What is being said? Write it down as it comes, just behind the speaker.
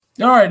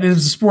All right, it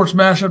is the Sports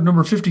Mashup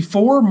number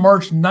 54,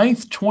 March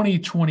 9th,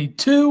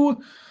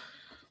 2022.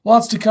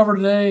 Lots to cover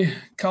today.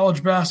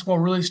 College basketball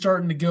really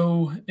starting to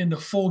go into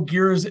full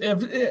gears. I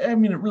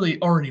mean, it really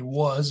already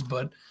was,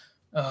 but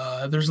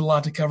there's a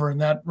lot to cover in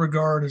that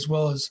regard, as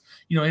well as,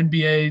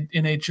 NBA,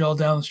 NHL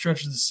down the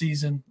stretch of the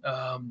season.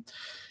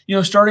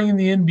 Starting in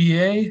the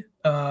NBA,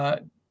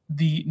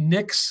 the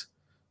Knicks,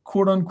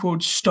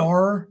 quote-unquote,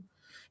 star,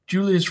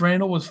 Julius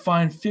Randle, was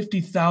fined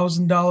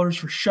 $50,000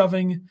 for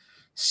shoving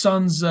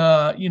Suns,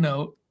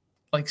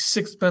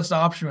 sixth best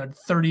option, had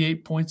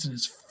 38 points in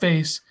his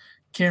face,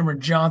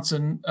 Cameron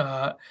Johnson,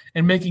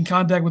 and making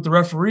contact with the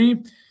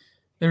referee.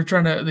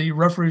 The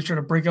referee was trying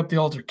to break up the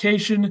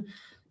altercation.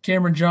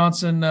 Cameron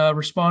Johnson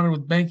responded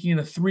with banking in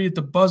a three at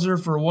the buzzer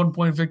for a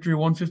 1-point victory,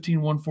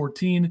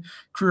 115-114.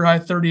 Career high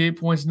 38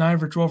 points, 9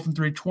 for 12 from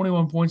three,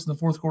 21 points in the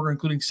fourth quarter,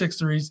 including 6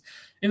 threes.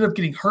 Ended up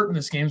getting hurt in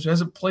this game, so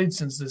hasn't played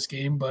since this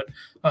game. But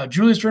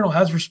Julius Randle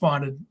has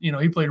responded.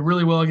 He played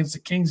really well against the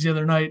Kings the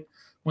other night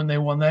when they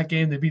won that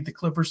game. They beat the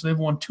Clippers, so they've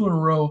won 2 in a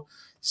row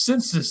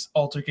since this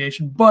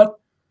altercation. But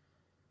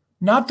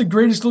not the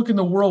greatest look in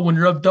the world when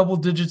you're up double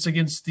digits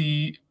against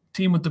the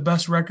team with the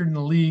best record in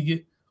the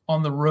league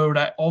on the road,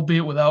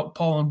 albeit without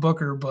Paul and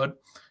Booker, but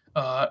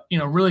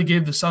really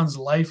gave the Suns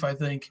life, I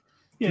think.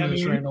 Yeah,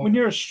 when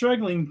you're a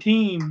struggling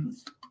team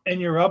and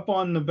you're up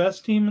on the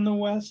best team in the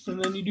West, and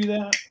then you do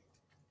that.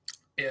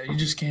 Yeah, you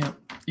just can't.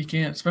 You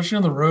can't, especially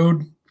on the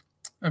road.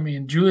 I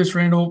mean, Julius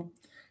Randle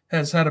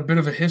has had a bit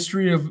of a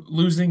history of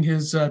losing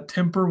his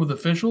temper with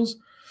officials,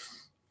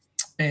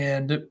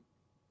 and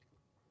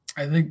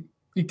I think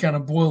he kind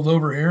of boiled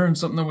over here and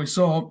something that we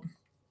saw.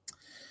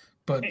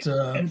 But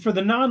and for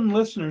the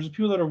non-listeners, the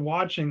people that are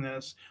watching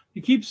this,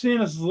 you keep seeing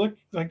us look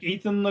like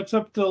Ethan looks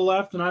up to the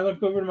left and I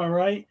look over to my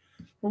right.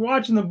 We're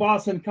watching the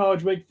Boston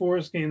College Wake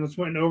Forest game that's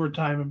went in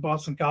overtime, and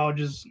Boston College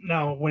is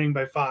now winning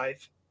by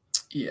 5.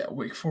 Yeah,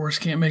 Wake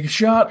Forest can't make a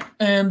shot.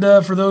 And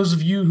for those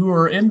of you who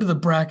are into the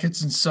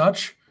brackets and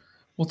such,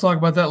 we'll talk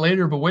about that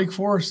later. But Wake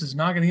Forest is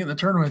not going to get in the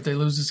tournament if they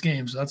lose this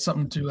game, so that's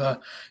something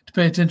to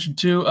pay attention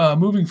to.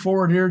 Moving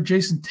forward here,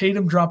 Jason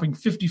Tatum dropping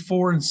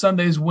 54 in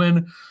Sunday's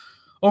win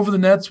over the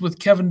Nets with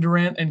Kevin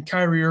Durant and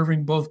Kyrie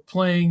Irving both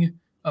playing.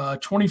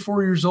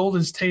 24 years old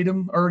is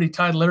Tatum, already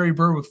tied Larry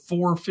Bird with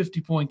 4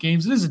 50-point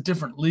games. It is a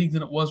different league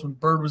than it was when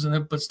Bird was in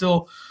it, but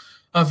still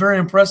very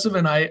impressive.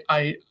 And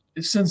I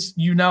since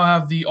you now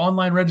have the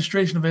online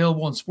registration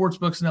available in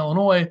sportsbooks in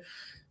Illinois,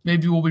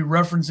 maybe we'll be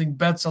referencing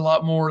bets a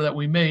lot more that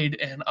we made,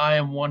 and I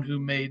am one who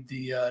made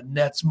the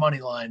Nets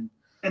money line.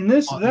 And I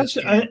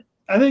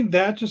think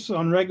that just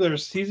on regular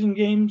season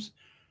games,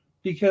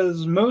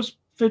 because most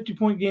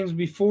 50-point games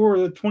before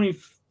the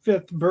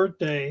 25th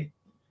birthday,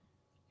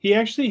 he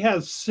actually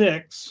has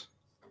 6.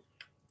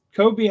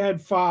 Kobe had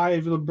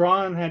 5,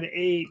 LeBron had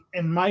 8,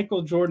 and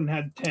Michael Jordan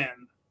had 10.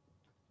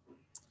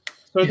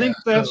 So I think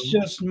that's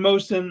just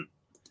most in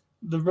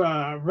the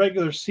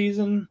regular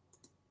season,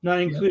 not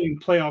including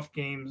playoff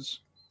games.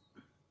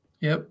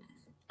 Yep.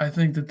 I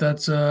think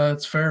that's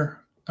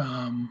fair.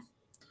 All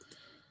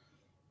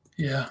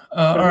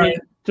right.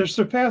 To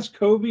surpass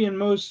Kobe in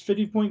most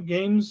 50-point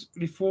games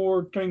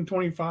before turning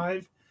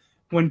 25,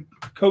 when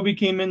Kobe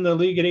came in the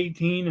league at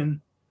 18, and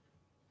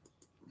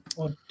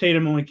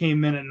Tatum only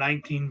came in at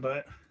 19,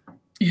 but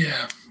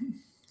yeah,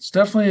 it's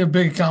definitely a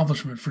big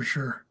accomplishment for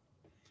sure.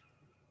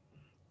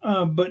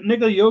 But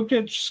Nikola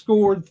Jokic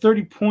scored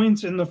 30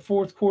 points in the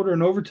fourth quarter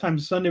in overtime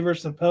Sunday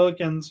versus the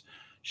Pelicans,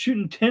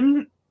 shooting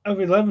 10 of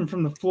 11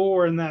 from the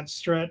floor in that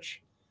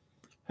stretch.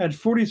 Had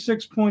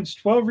 46 points,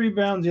 12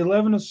 rebounds,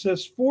 11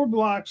 assists, 4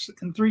 blocks,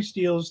 and 3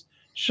 steals.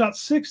 Shot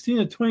 16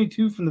 of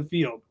 22 from the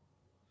field.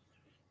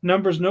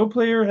 Numbers no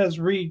player has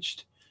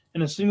reached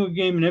in a single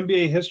game in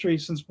NBA history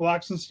since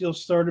blocks and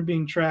steals started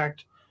being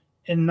tracked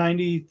in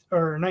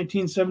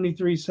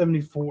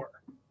 1973-74.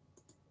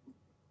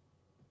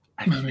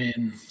 I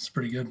mean, it's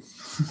pretty good.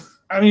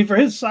 I mean, for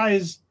his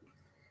size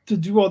to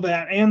do all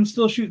that and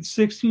still shoot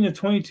 16 of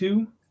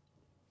 22.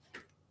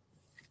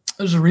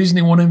 There's a reason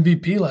he won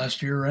MVP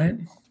last year, right?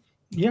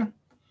 Yeah.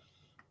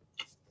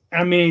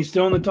 I mean, he's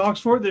still in the talks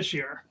for it this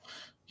year.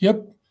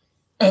 Yep.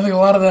 I think a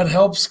lot of that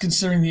helps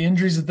considering the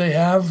injuries that they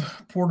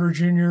have. Porter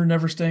Jr.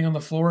 never staying on the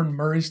floor and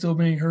Murray still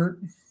being hurt.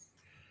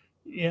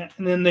 Yeah,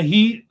 and then the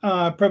Heat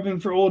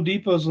prepping for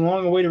Oladipo's a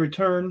long way to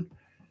return.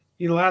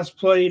 He last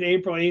played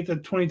April 8th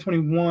of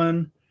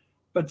 2021,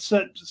 but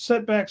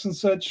setbacks and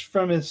such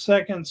from his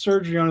second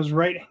surgery on his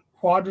right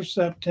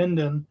quadricep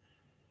tendon,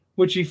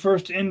 which he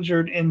first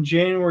injured in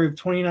January of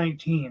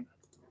 2019.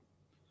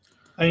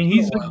 I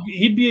mean,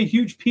 he'd be a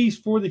huge piece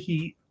for the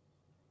Heat.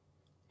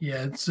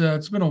 Yeah, it's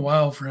been a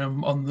while for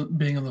him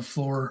being on the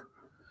floor.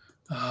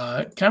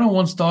 Kind of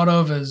once thought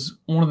of as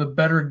one of the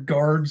better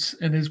guards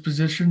in his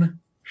position,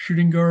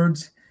 shooting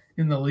guards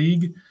in the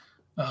league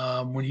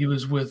when he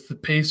was with the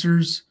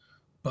Pacers.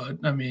 But,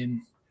 I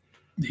mean,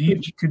 he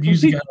could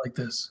use a guy like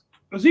this.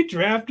 Was he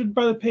drafted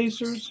by the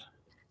Pacers?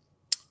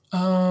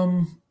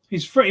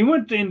 He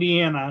went to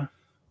Indiana.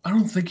 I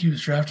don't think he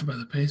was drafted by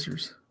the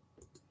Pacers.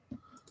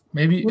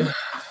 Maybe.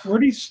 Where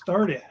did he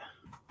start at?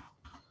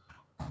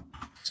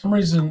 some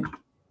reason,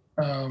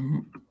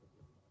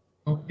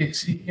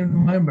 OKC came to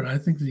mind, but I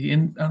think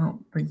I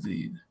don't think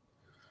the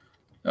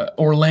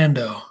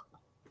Orlando.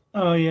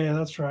 Oh yeah,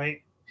 that's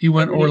right. He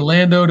went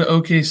Orlando to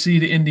OKC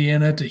to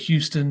Indiana to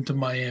Houston to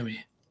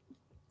Miami.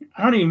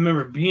 I don't even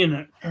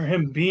remember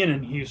him being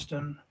in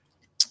Houston.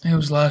 It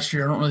was last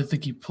year. I don't really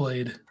think he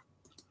played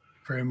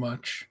very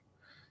much.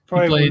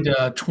 Probably he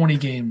played 20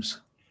 games.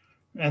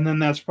 And then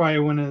that's probably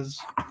when his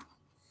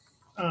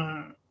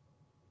the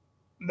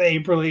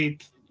April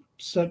 8th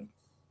set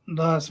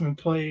the last time he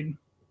played.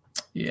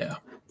 Yeah.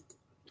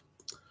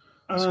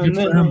 And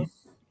then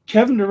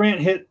Kevin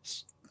Durant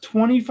hits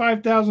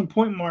 25,000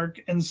 point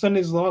mark in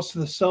Sunday's loss to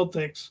the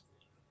Celtics.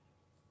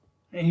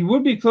 And he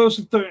would be close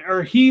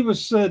to he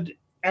was said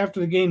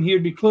after the game he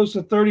would be close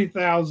to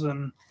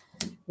 30,000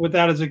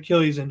 without his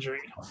Achilles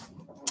injury.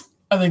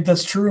 I think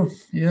that's true.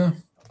 Yeah.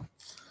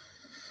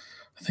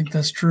 I think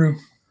that's true.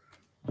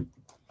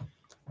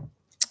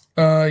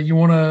 You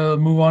want to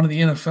move on to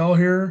the NFL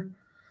here?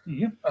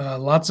 Yeah.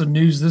 Lots of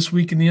news this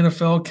week in the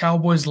NFL.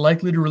 Cowboys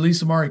likely to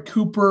release Amari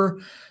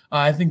Cooper.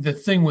 I think the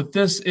thing with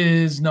this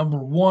is, number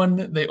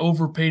one, they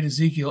overpaid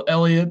Ezekiel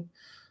Elliott.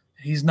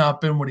 He's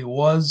not been what he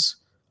was.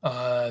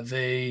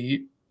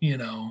 They,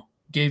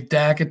 gave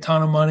Dak a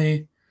ton of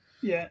money.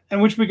 Yeah,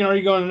 and which we can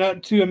already go into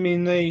that too. I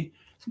mean, they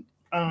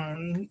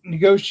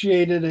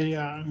negotiated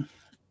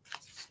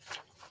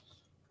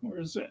where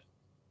is it?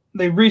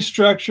 They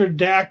restructured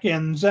Dak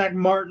and Zach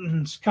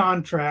Martin's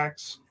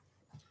contracts.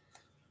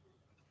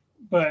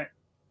 But,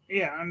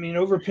 yeah, I mean,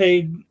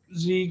 overpaid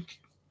Zeke.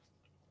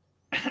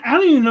 I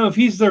don't even know if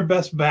he's their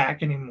best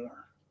back anymore.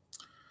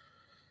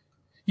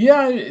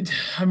 Yeah,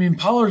 I mean,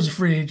 Pollard's a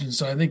free agent,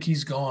 so I think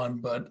he's gone.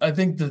 But I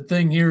think the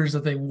thing here is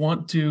that they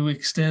want to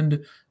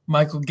extend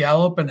Michael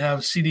Gallup and have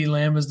CeeDee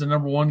Lamb as the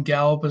number one,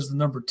 Gallup as the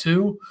number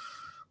two,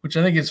 which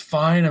I think is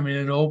fine. I mean,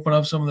 it'll open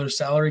up some of their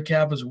salary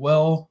cap as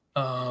well.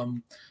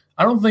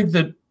 I don't think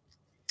that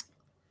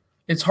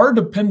it's hard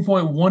to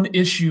pinpoint one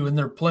issue in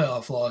their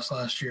playoff loss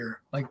last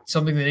year, like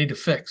something they need to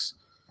fix.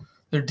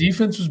 Their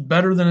defense was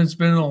better than it's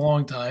been in a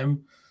long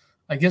time.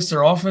 I guess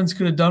their offense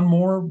could have done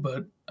more,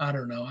 but I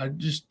don't know.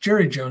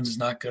 Jerry Jones is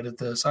not good at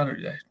this.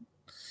 Yeah.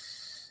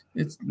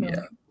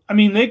 I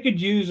mean, they could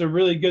use a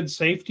really good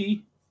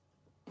safety.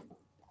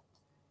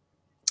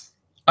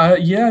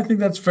 Yeah, I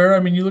think that's fair. I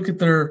mean, you look at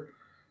their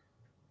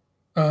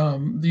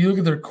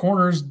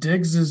corners.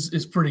 Diggs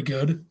is pretty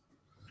good,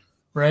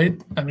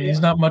 right? I mean, He's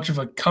not much of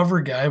a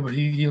cover guy, but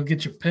he'll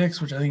get you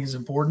picks, which I think is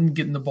important,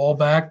 getting the ball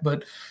back.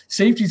 But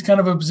safety's kind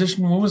of a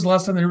position. When was the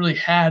last time they really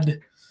had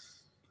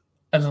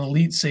an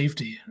elite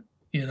safety?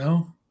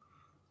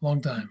 Long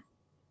time.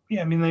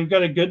 Yeah, I mean, they've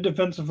got a good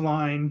defensive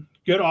line,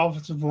 good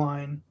offensive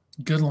line.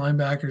 Good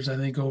linebackers, I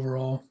think,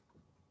 overall.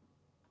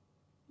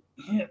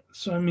 Yeah,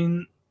 so, I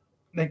mean,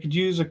 they could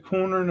use a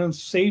corner and a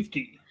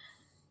safety.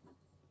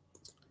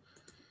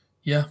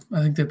 Yeah,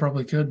 I think they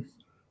probably could.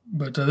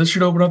 But this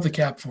should open up the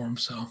cap for them.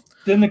 So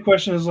then the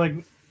question is,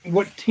 like,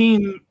 what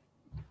team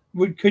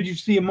could you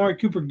see Amari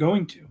Cooper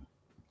going to?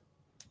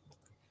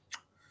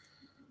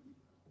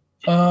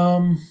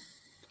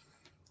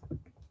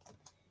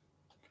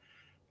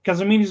 Because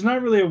I mean, he's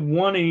not really a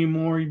 1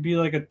 anymore. He'd be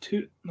like a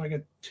 2,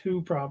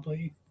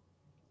 probably.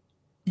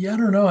 Yeah, I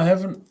don't know. I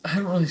haven't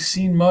really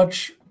seen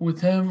much with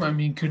him. I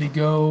mean, could he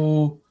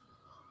go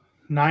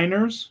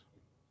Niners?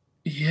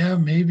 Yeah,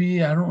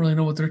 maybe. I don't really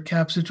know what their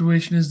cap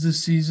situation is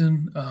this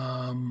season.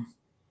 I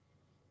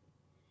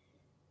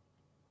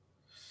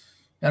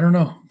don't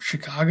know.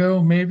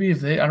 Chicago, maybe.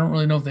 I don't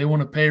really know if they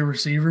want to pay a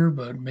receiver,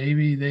 but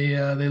maybe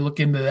they look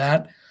into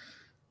that.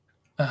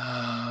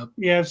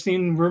 Yeah, I've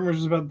seen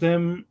rumors about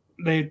them.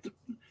 They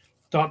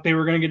thought they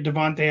were going to get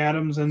Devontae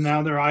Adams, and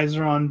now their eyes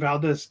are on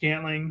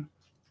Valdez-Scantling.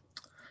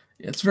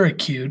 It's very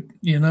cute.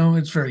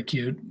 It's very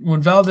cute.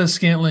 When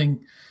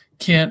Valdez-Scantling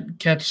can't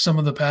catch some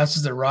of the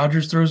passes that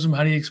Rodgers throws him,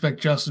 how do you expect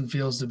Justin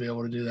Fields to be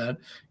able to do that?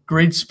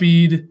 Great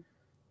speed,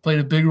 played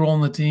a big role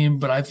in the team,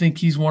 but I think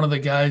he's one of the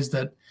guys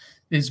that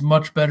is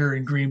much better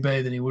in Green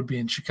Bay than he would be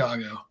in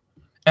Chicago.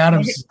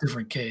 Adams is a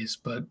different case,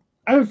 but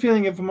I have a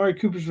feeling if Amari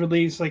Cooper's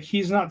released, like,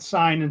 he's not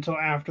signed until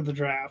after the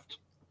draft.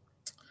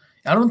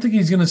 I don't think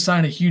he's going to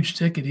sign a huge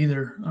ticket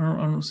either. I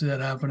don't see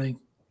that happening.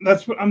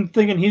 That's what I'm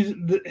thinking.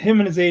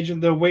 Him and his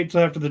agent, they'll wait till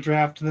after the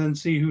draft and then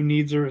see who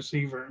needs a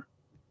receiver.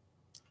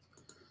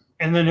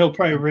 And then he'll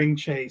probably ring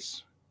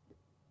chase.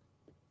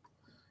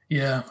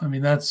 Yeah, I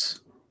mean,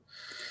 that's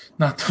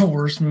not the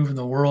worst move in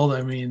the world.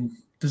 I mean,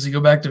 does he go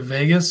back to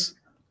Vegas?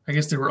 I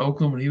guess they were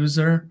Oakland when he was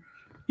there.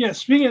 Yeah,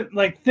 speaking of,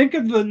 think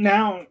of the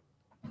now.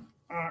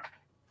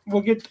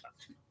 We'll get.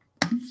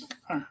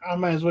 I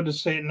might as well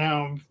just say it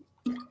now.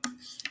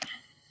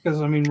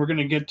 Because, I mean, we're going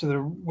to get to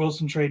the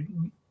Wilson trade.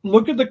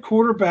 Look at the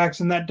quarterbacks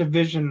in that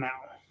division now.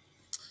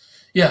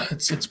 Yeah,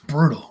 it's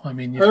brutal. I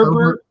mean,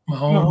 Herbert,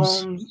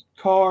 Mahomes,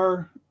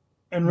 Carr,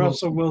 and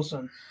Russell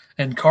Wilson.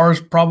 And Carr's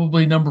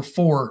probably number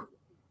 4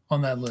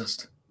 on that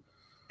list.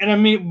 And, I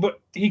mean, but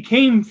he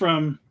came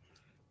from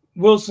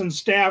Wilson,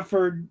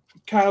 Stafford,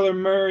 Kyler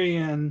Murray,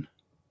 and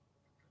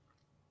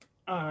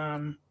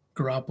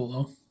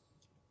Garoppolo.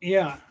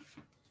 Yeah.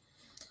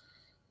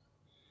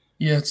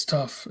 Yeah, it's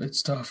tough.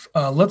 It's tough.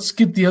 Let's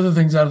get the other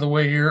things out of the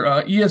way here.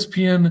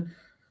 ESPN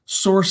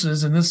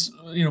sources, and this,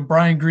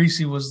 Brian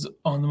Greasy was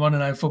on the Monday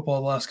Night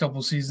Football the last couple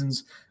of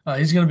seasons.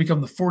 He's going to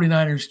become the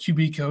 49ers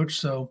QB coach,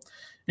 so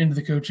into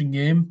the coaching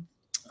game.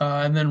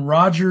 And then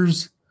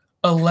Rodgers'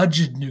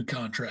 alleged new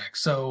contract.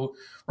 So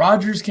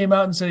Rodgers came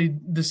out and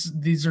said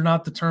these are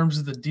not the terms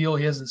of the deal.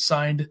 He hasn't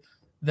signed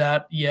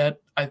that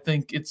yet. I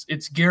think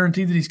it's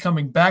guaranteed that he's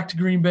coming back to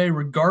Green Bay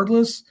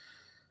regardless.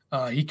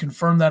 He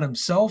confirmed that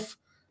himself.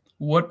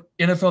 What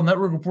NFL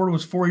Network reported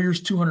was 4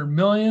 years, $200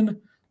 million.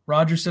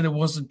 Rodgers said it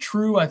wasn't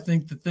true. I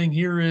think the thing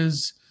here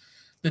is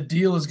the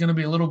deal is going to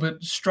be a little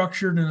bit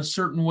structured in a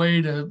certain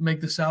way to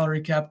make the salary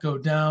cap go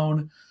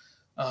down.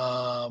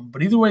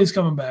 But either way, he's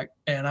coming back.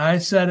 And I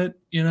said it,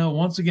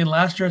 once again,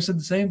 last year I said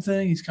the same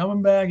thing. He's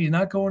coming back. He's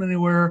not going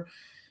anywhere.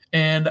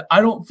 And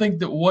I don't think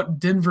that what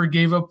Denver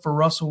gave up for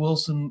Russell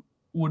Wilson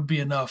would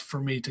be enough for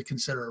me to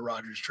consider a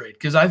Rodgers trade.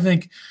 Because I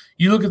think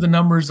you look at the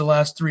numbers the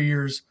last 3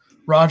 years,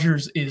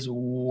 Rodgers is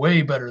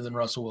way better than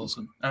Russell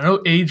Wilson. I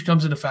know age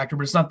comes into factor,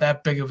 but it's not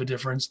that big of a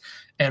difference.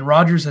 And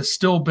Rodgers has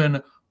still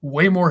been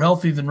way more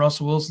healthy than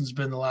Russell Wilson's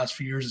been the last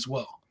few years as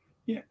well.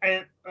 Yeah,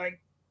 and I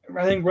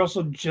think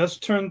Russell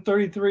just turned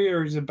 33,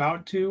 or he's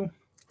about to.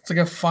 It's like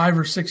a 5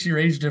 or 6 year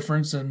age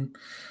difference, and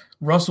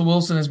Russell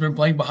Wilson has been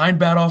playing behind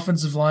bad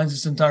offensive lines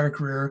his entire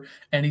career,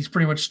 and he's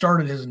pretty much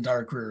started his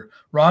entire career.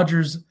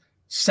 Rodgers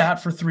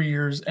sat for 3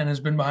 years and has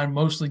been behind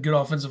mostly good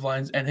offensive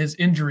lines, and his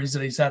injuries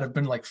that he's had have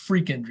been like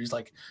freak injuries,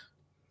 like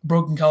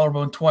broken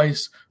collarbone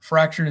twice,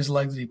 fracturing his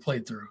leg that he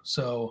played through.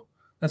 So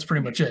that's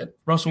pretty much it.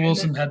 Russell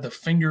Wilson had the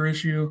finger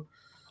issue.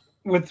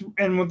 With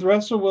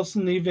Russell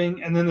Wilson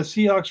leaving and then the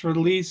Seahawks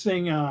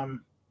releasing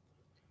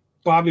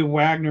Bobby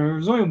Wagner, there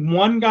was only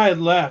one guy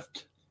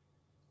left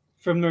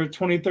from their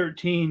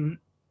 2013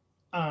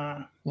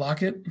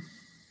 Lockett?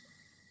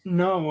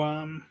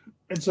 No,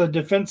 it's a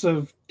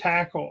defensive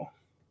tackle.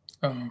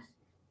 Oh.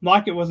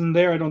 Lockett wasn't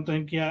there, I don't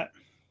think, yet.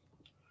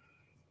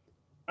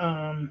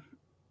 And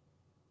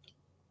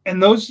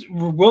those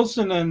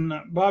Wilson and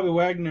Bobby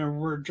Wagner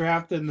were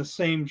drafted in the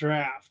same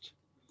draft,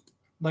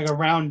 like a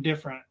round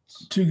difference.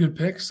 2 good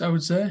picks, I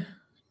would say.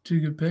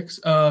 2 good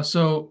picks.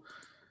 So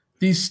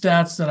these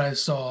stats that I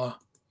saw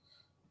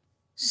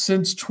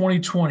since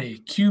 2020,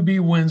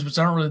 QB wins, which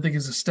I don't really think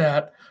is a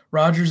stat.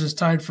 Rodgers is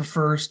tied for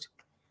first.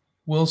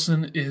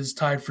 Wilson is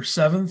tied for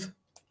 7th.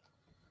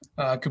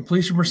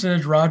 Completion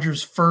percentage,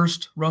 Rodgers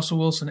first, Russell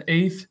Wilson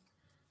 8th.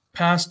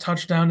 Pass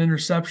touchdown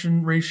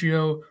interception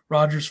ratio,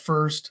 Rodgers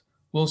first,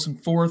 Wilson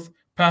 4th.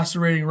 Passer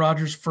rating,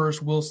 Rodgers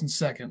first, Wilson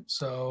 2nd.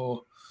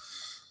 So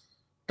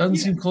doesn't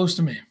seem close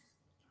to me.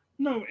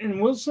 No, and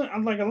Wilson,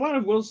 like a lot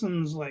of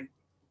Wilson's like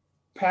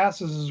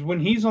passes is when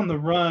he's on the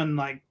run,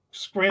 like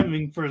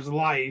scrambling for his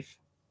life.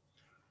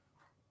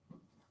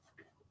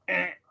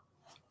 And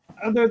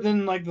other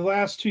than like the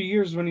last 2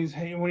 years when he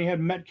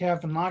had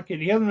Metcalf and Lockett,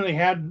 he hasn't really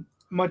had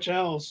much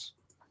else.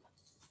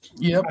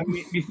 Yep. I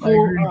mean,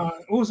 before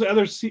what was the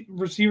other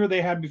receiver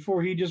they had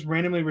before he just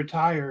randomly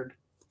retired?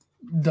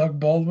 Doug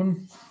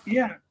Baldwin.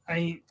 Yeah,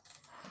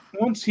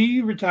 once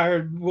he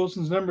retired,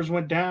 Wilson's numbers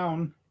went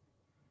down.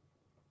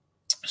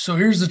 So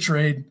here's the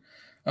trade.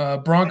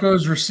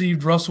 Broncos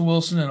received Russell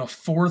Wilson in a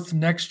 4th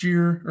next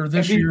year or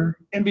this year.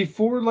 And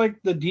before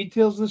like the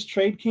details of this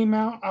trade came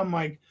out, I'm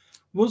like,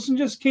 Wilson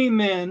just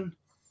came in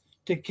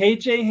to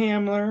KJ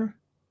Hamler,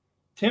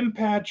 Tim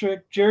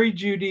Patrick, Jerry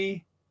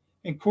Jeudy,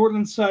 and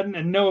Cortland Sutton,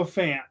 and Noah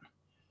Fant.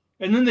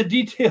 And then the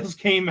details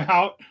came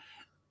out.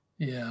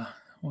 Yeah,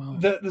 well,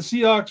 the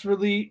Seahawks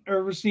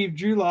received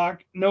Drew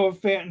Lock, Noah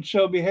Fant, and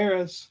Shelby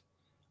Harris.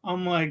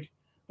 I'm like,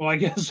 well, I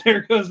guess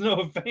there goes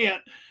Noah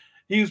Fant.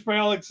 He was probably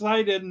all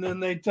excited, and then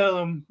they tell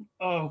him,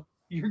 oh,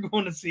 you're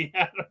going to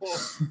Seattle.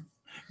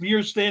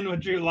 You're staying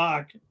with Drew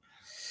Lock.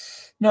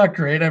 Not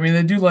great. I mean,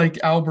 they do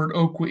like Albert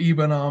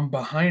Okwuegbunam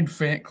behind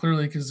Fant,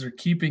 clearly, because they're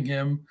keeping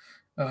him.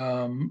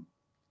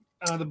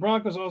 The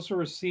Broncos also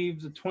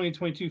received the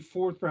 2022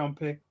 4th-round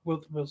pick,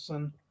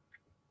 Wilson,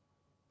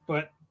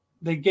 but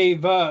they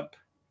gave up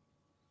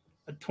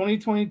a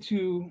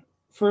 2022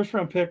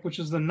 first-round pick, which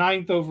is the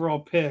 9th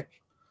overall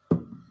pick,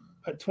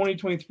 a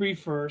 2023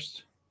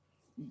 first,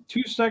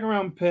 2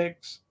 second-round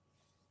picks,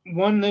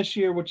 1 this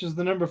year, which is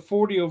the number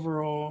 40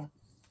 overall,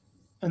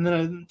 and then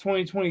a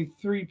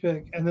 2023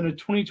 pick, and then a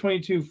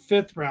 2022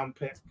 5th-round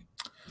pick.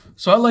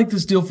 So I like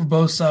this deal for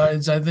both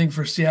sides. I think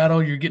for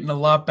Seattle, you're getting a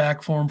lot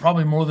back for him,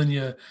 probably more than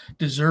you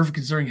deserve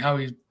considering how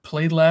he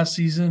played last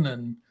season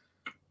and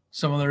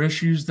some of their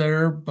issues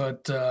there.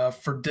 But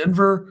for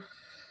Denver,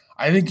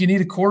 I think you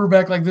need a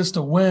quarterback like this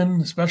to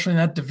win, especially in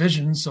that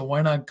division. So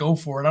why not go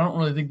for it? I don't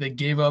really think they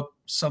gave up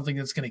something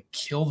that's going to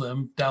kill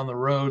them down the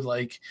road.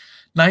 Like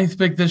 9th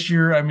pick this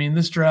year. I mean,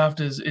 this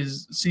draft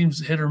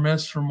seems hit or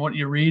miss from what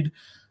you read.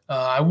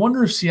 I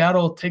wonder if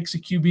Seattle takes a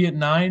QB at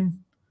 9.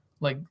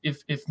 Like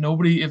if no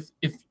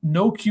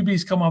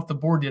QBs come off the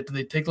board yet, do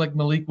they take like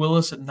Malik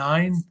Willis at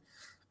 9?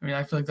 I mean,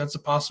 I feel like that's a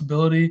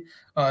possibility.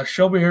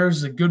 Shelby Harris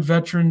is a good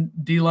veteran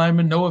D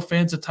lineman. Noah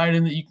Fant's a tight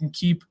end that you can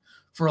keep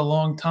for a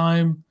long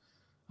time.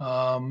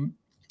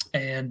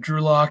 And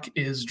Drew Lock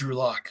is Drew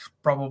Lock,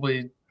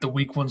 probably the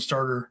week 1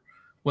 starter,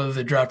 whether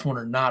they draft one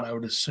or not, I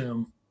would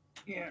assume.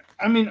 Yeah,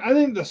 I mean, I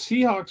think the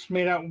Seahawks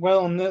made out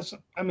well in this.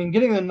 I mean,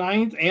 getting the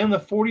 9th and the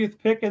 40th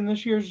pick in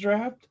this year's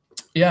draft.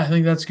 Yeah, I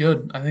think that's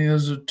good. I think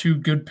those are 2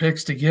 good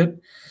picks to get.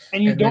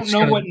 And you don't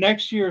know what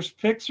next year's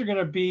picks are going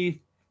to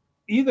be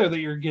either that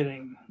you're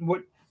getting.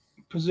 What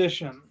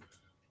position?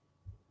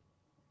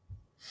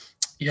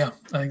 Yeah,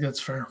 I think that's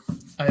fair.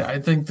 I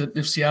think that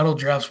if Seattle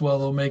drafts well,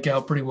 they'll make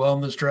out pretty well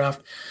in this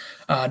draft.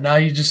 Now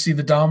you just see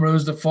the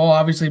dominoes that fall.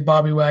 Obviously,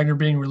 Bobby Wagner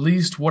being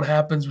released. What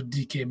happens with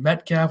DK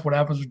Metcalf? What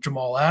happens with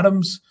Jamal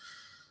Adams?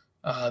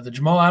 The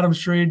Jamal Adams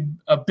trade,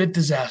 a bit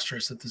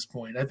disastrous at this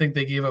point. I think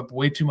they gave up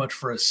way too much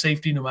for a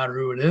safety, no matter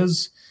who it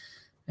is.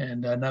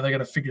 And now they got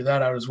to figure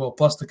that out as well,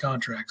 plus the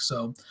contract.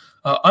 So,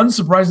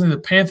 unsurprisingly, the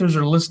Panthers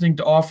are listening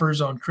to offers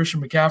on Christian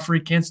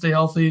McCaffrey. Can't stay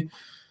healthy.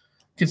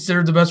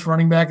 Considered the best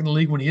running back in the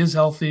league when he is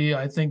healthy.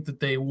 I think that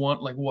they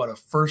want, a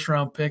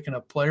first-round pick and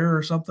a player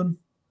or something.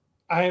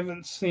 I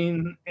haven't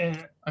seen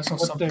I saw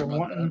what they're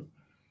wanting.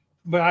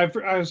 That.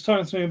 But I was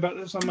talking to somebody about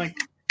this. I'm like,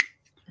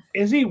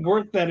 is he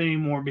worth that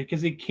anymore?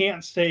 Because he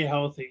can't stay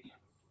healthy.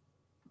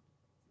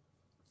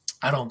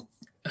 I don't.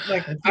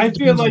 I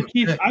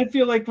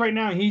feel like right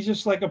now he's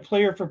just like a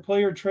player for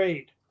player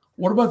trade.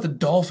 What about the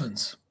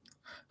Dolphins?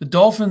 The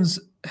Dolphins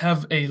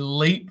have a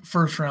late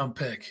first round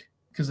pick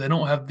because they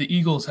don't have the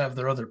Eagles have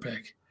their other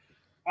pick.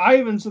 I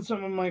even said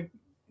something, I'm like,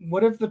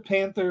 what if the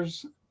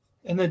Panthers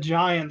and the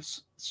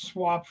Giants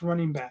swapped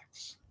running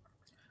backs?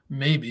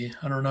 Maybe.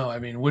 I don't know. I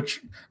mean,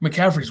 which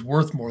McCaffrey's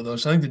worth more though.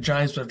 So I think the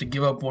Giants would have to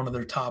give up one of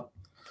their top.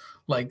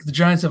 Like the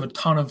Giants have a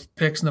ton of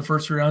picks in the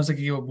first 3 rounds. They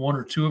could give up 1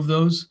 or 2 of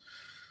those.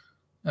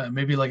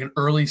 Maybe like an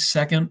early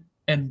second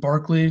and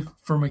Barkley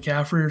for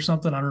McCaffrey or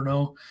something. I don't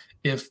know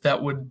if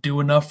that would do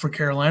enough for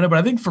Carolina. But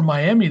I think for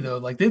Miami, though,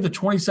 like they have the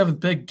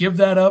 27th pick. Give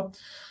that up.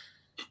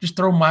 Just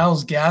throw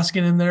Myles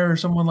Gaskin in there or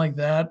someone like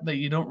that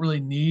you don't really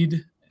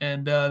need.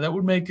 And that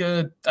would make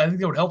I think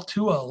that would help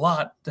Tua a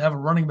lot to have a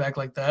running back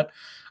like that.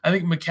 I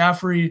think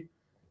McCaffrey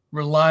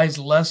relies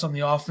less on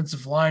the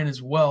offensive line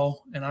as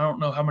well. And I don't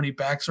know how many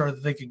backs are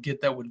that they could get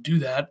that would do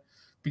that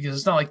because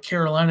it's not like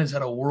Carolina's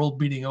had a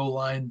world-beating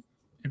O-line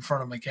in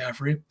front of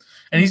McCaffrey.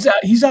 And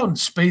he's out in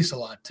space a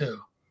lot too.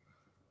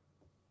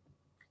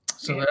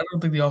 So I don't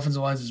think the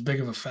offensive line is as big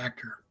of a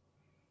factor.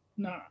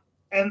 No.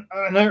 And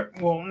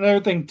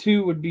another thing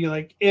too would be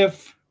like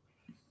if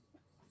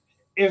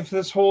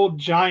this whole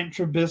giant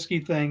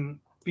Trubisky thing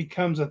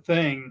becomes a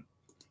thing,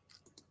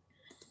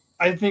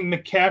 I think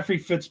McCaffrey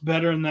fits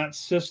better in that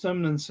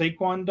system than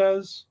Saquon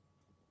does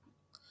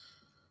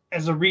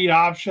as a read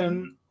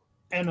option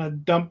and a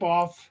dump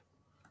off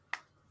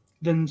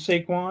than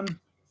Saquon.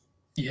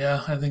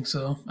 Yeah, I think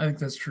so. I think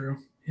that's true.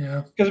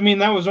 Yeah. Because, I mean,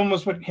 that was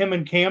almost what him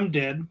and Cam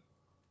did.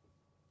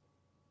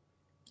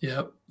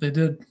 Yeah, they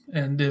did.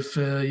 And if,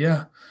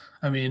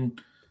 I mean,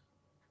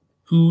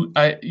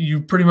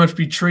 you pretty much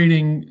be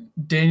trading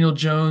Daniel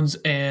Jones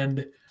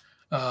and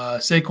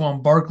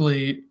Saquon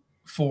Barkley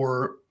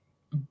for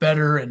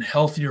better and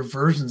healthier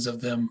versions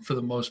of them for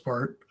the most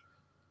part.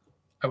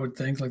 I would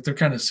think like they're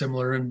kind of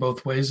similar in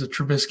both ways. That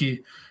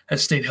Trubisky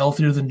has stayed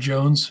healthier than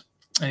Jones,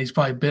 and he's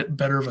probably a bit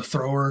better of a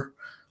thrower.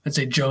 I'd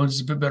say Jones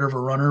is a bit better of a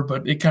runner,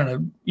 but it kind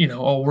of,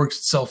 all works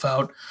itself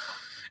out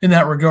in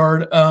that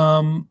regard.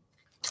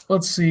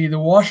 Let's see. The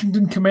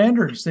Washington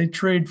Commanders, they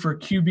trade for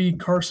QB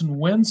Carson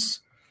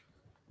Wentz.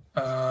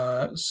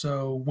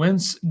 So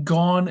Wentz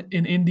gone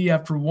in Indy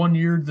after 1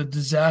 year. The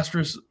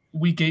disastrous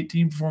Week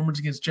 18 performance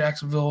against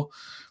Jacksonville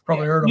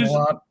probably hurt him a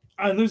lot.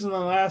 Losing the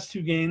last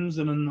 2 games,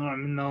 and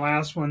then the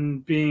last one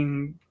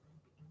being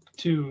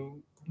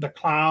to the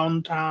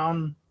Clown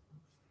Town.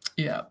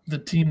 Yeah, the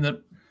team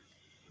that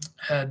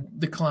had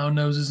the clown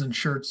noses and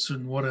shirts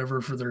and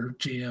whatever for their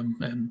GM,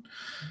 and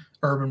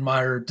Urban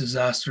Meyer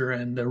disaster,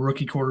 and a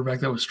rookie quarterback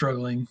that was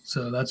struggling.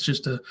 So that's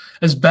just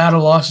as bad a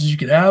loss as you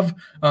could have.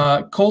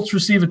 Colts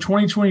receive a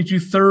 2022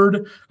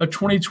 third, a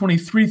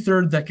 2023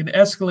 third that can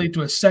escalate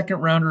to a second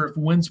rounder if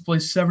Wentz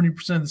plays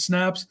 70% of the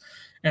snaps,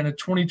 and a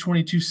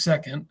 2022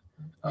 second.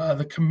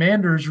 The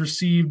Commanders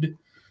received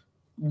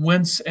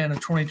Wentz and a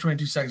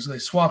 2022 second, so they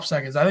swap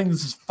seconds. I think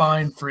this is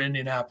fine for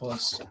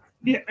Indianapolis.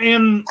 Yeah,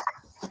 and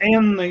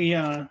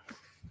the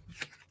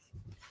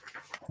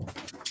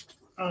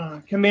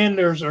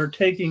Commanders are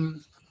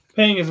paying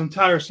his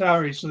entire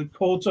salary, so the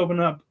Colts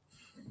open up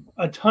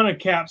a ton of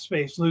cap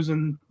space,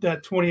 losing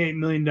that $28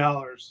 million.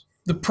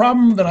 The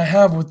problem that I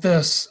have with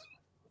this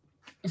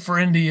for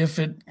Indy, if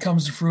it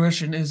comes to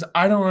fruition, is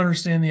I don't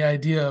understand the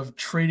idea of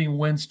trading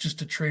Wentz just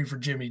to trade for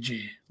Jimmy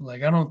G.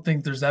 Like, I don't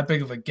think there's that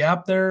big of a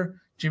gap there.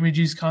 Jimmy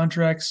G's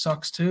contract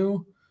sucks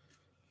too.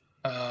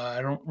 I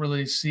don't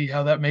really see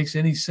how that makes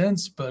any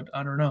sense, but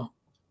I don't know.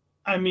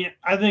 I mean,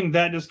 I think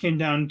that just came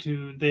down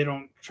to they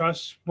don't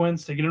trust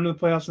Wentz to get into the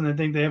playoffs, and they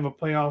think they have a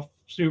playoff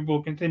Super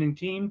Bowl contending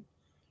team.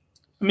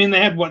 I mean,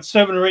 they had,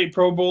 7 or 8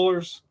 Pro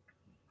Bowlers?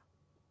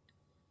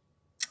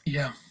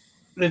 Yeah.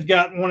 They've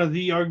got one of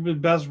the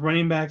arguably best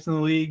running backs in the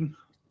league.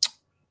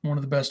 one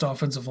of the best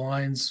offensive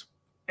lines.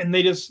 And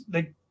they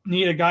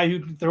need a guy who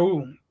can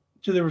throw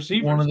to the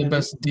receivers. One of the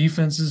best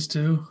defenses,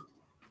 too.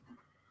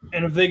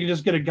 And if they could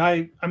just get a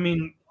guy,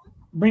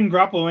 bring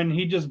Garoppolo in,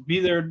 he'd just be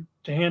there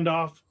to hand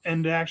off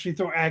and to actually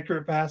throw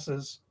accurate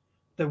passes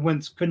that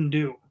Wentz couldn't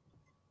do.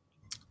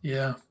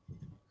 Yeah.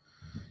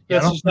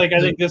 That's just I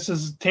think this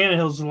is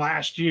Tannehill's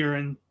last year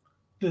in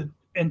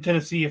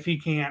Tennessee if he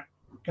can't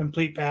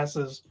complete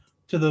passes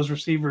to those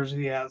receivers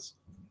he has.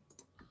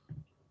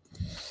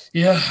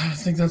 Yeah, I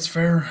think that's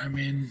fair.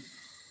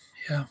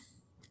 Yeah.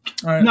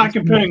 All right, not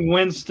comparing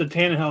Wentz to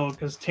Tannehill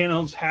because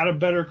Tannehill's had a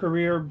better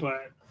career,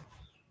 but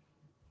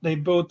they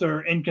both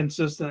are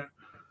inconsistent.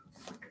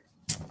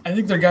 I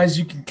think they're guys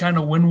you can kind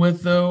of win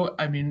with, though.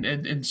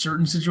 In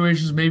certain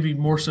situations, maybe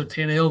more so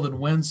Tannehill than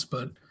Wentz,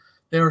 but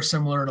they are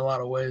similar in a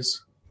lot of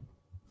ways.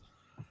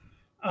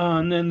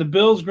 And then the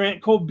Bills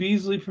grant Cole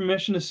Beasley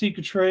permission to seek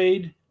a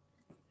trade.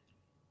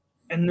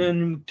 And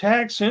then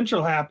Tag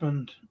Central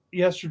happened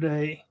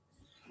yesterday.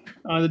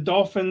 The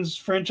Dolphins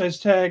franchise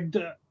tagged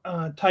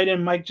tight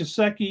end Mike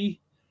Gesicki.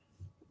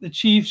 The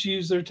Chiefs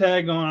used their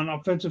tag on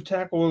offensive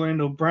tackle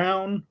Orlando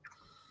Brown.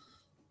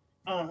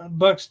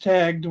 Bucks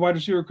tagged wide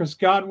receiver Chris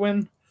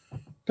Godwin.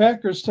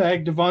 Packers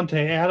tagged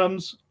Devontae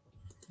Adams.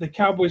 The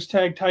Cowboys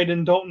tagged tight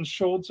end Dalton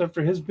Schultz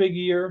after his big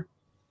year.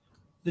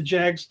 The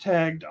Jags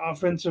tagged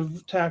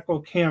offensive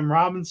tackle Cam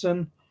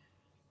Robinson.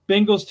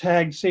 Bengals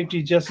tagged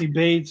safety Jesse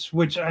Bates,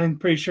 which I'm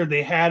pretty sure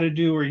they had to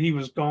do or he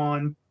was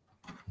gone.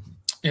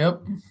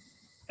 Yep.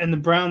 And the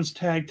Browns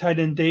tagged tight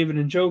end David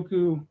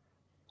Njoku,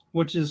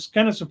 which is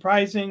kind of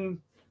surprising.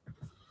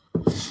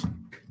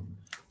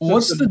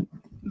 What's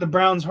the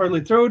Browns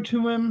hardly throw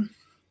to him?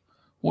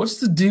 What's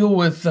the deal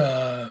with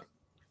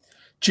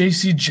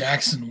J.C.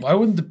 Jackson? Why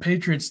wouldn't the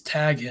Patriots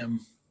tag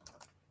him?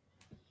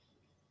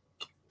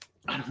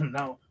 I don't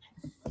know.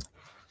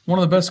 One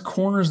of the best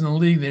corners in the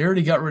league. They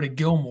already got rid of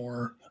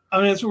Gilmore.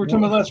 That's what we were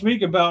talking about last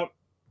week about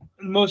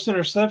most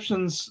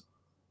interceptions.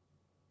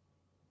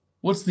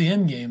 What's the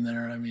end game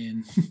there?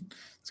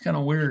 It's kind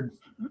of weird.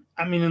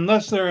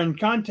 Unless they're in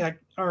contract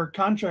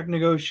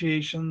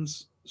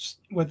negotiations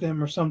with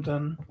him or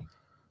something.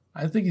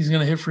 I think he's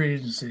going to hit free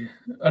agency.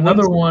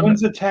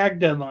 When's the tag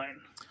deadline?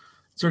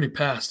 It's already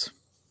passed.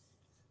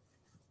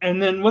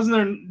 And then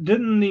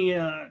didn't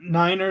the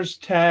Niners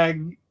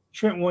tag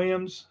Trent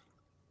Williams?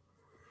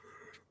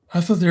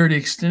 I thought they already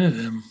extended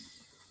him.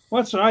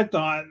 Well, that's what I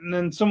thought. And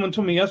then someone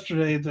told me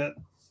yesterday that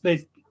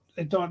they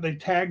thought they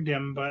tagged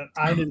him, but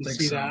I didn't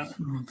see that. I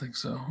don't think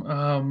so.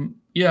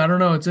 Yeah, I don't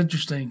know. It's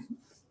interesting.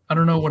 I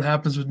don't know what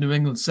happens with New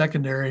England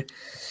secondary.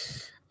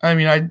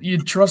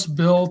 You'd trust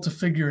Bill to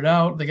figure it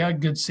out. They got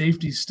good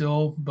safety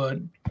still, but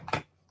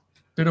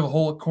bit of a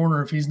hole at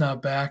corner if he's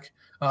not back.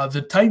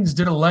 The Titans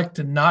did elect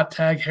to not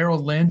tag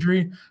Harold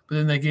Landry, but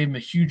then they gave him a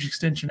huge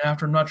extension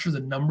after. I'm not sure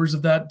the numbers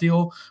of that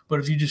deal, but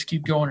if you just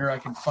keep going here, I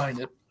can find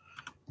it.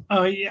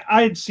 Yeah,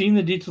 I had seen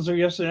the details there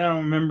yesterday. I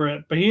don't remember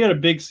it, but he had a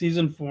big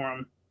season for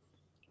him.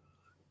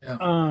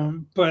 Yeah.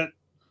 But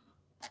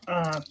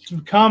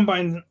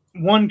combine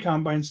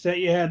stat,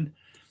 you had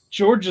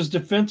Georgia's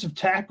defensive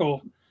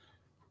tackle,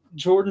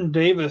 Jordan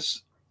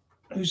Davis,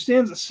 who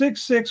stands at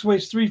 6'6",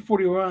 weighs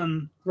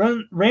 341,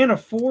 ran a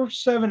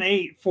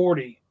 4.78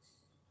 40.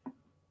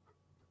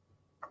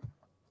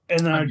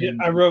 And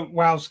I wrote,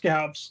 "Wow,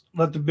 scouts,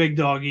 let the big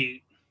dog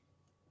eat."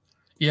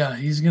 Yeah,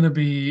 he's gonna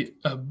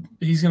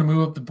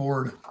move up the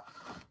board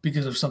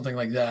because of something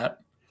like that.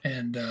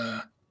 And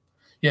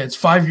it's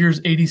 5 years,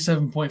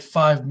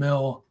 $87.5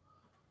 million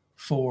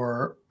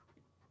for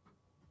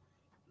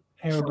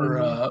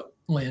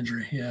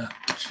Landry. Yeah,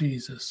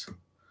 Jesus,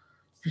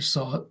 just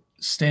saw it.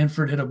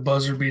 Stanford hit a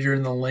buzzer beater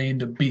in the lane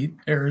to beat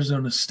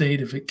Arizona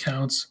State if it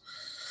counts.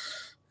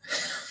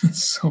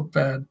 It's so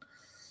bad.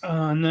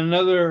 And then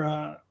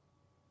another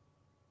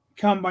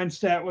combine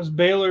stat was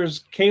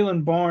Baylor's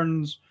Kalen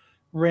Barnes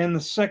ran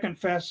the second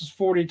fastest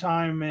 40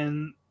 time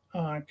in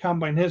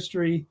combine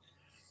history,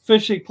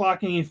 officially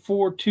clocking a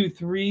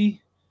 4.23,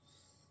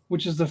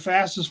 which is the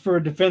fastest for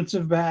a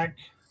defensive back.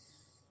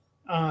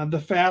 The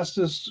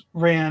fastest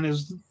ran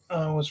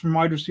was from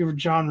wide receiver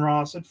John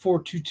Ross at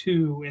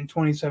 4.22 in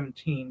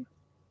 2017.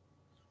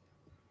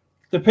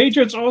 The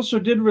Patriots also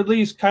did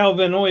release Kyle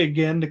Van Noy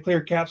again to clear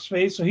cap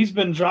space, so he's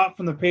been dropped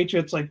from the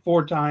Patriots like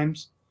 4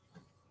 times.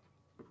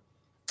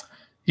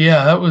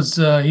 Yeah, that was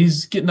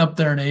he's getting up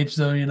there in age,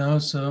 though,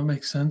 so it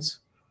makes sense.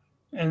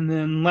 And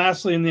then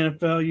lastly in the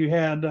NFL, you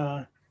had,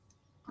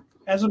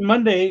 as of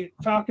Monday,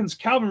 Falcons'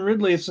 Calvin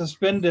Ridley is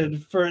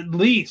suspended for at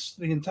least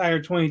the entire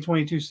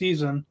 2022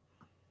 season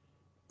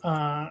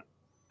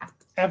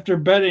after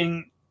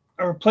betting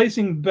or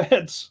placing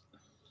bets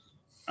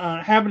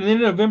happened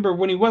in November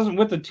when he wasn't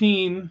with the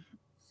team.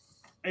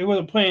 He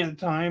wasn't playing at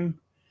the time.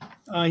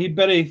 He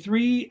bet a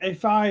 3, a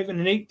 5, and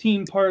an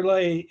 18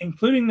 parlay,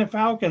 including the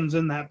Falcons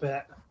in that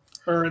bet,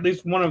 or at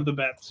least one of the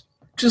bets.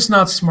 Just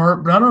not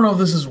smart, but I don't know if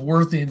this is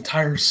worth the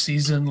entire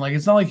season.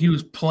 It's not like he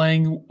was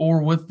playing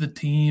or with the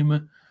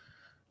team.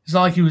 It's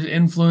not like he was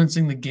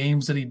influencing the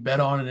games that he bet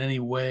on in any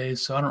way.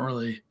 So I don't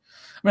really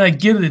I mean, I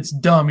get it. It's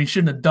dumb. He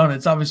shouldn't have done it.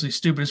 It's obviously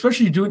stupid,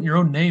 especially you do it in your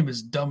own name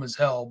is dumb as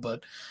hell.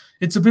 But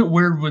it's a bit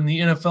weird when the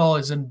NFL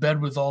is in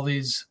bed with all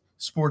these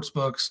sports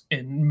books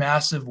in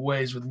massive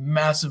ways with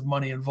massive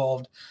money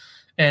involved.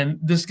 And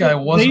this guy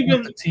wasn't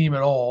with the team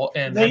at all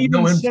and had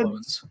no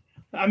influence.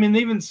 They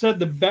even said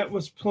the bet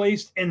was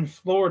placed in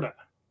Florida.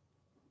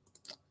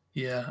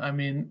 Yeah, I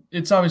mean,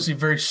 it's obviously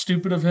very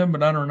stupid of him,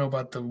 but I don't know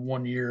about the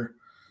 1 year.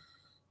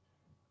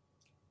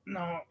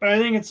 No, but I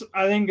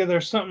think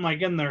there's something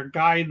like in their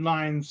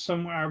guidelines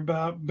somewhere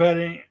about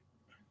betting.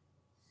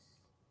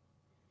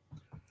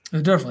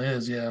 It definitely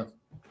is, yeah.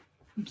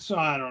 So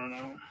I don't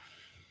know.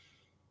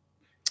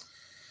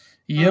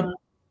 Yep.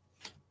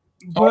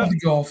 Off the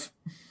golf.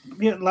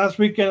 Yeah, last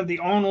weekend at the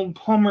Arnold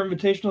Palmer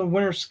Invitational,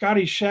 winner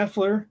Scotty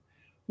Scheffler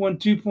won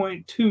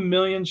 $2.2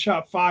 million,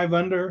 shot 5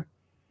 under.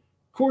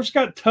 Course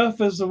got tough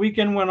as the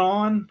weekend went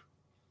on.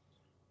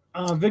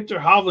 Victor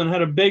Hovland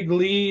had a big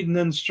lead and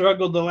then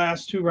struggled the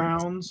last 2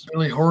 rounds.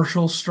 Billy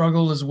Horschel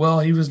struggled as well.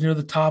 He was near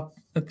the top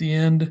at the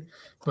end.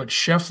 But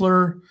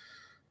Scheffler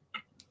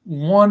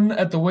won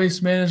at the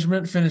Waste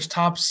Management, finished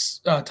tied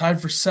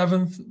for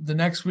 7th the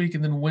next week,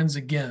 and then wins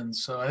again.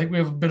 So I think we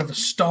have a bit of a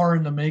star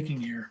in the making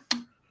here.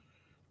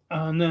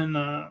 And then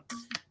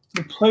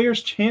the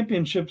Players'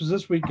 Championships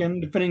this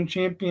weekend, defending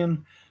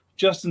champion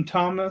Justin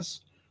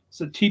Thomas. It's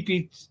a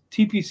TPC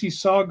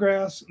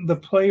Sawgrass, the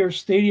Players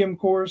Stadium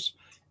course,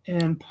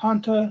 and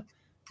Ponta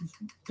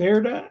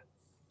Verde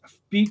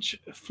Beach,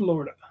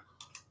 Florida.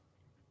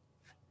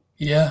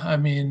 Yeah, I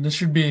mean, this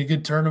should be a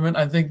good tournament.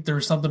 I think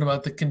there's something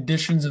about the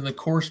conditions and the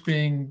course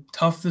being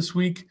tough this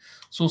week,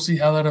 so we'll see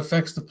how that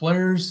affects the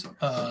players.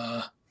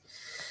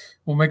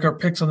 We'll make our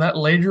picks on that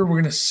later.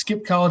 We're going to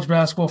skip college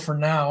basketball for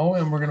now,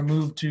 and we're going to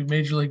move to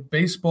Major League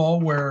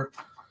Baseball, where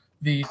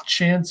the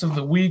chants of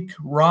the week,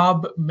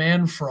 Rob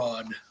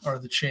Manfred, are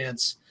the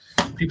chants.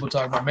 People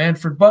talk about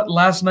Manfred. But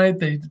last night,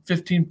 they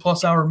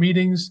 15-plus hour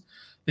meetings.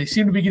 They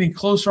seem to be getting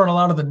closer on a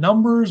lot of the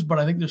numbers, but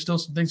I think there's still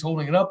some things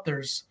holding it up.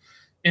 There's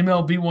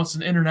MLB wants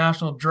an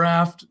international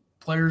draft.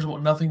 Players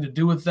want nothing to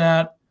do with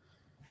that.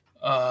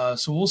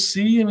 So we'll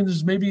see. I mean,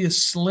 there's maybe a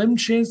slim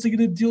chance to get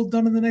a deal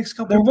done in the next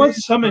couple of days. There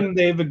was something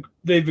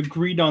they've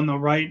agreed on, though,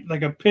 right?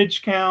 Like a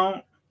pitch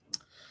count.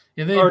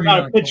 Yeah, they or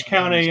not a pitch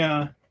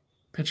count,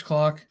 pitch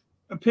clock.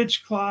 A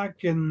pitch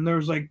clock, and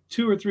there's like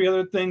 2 or 3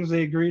 other things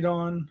they agreed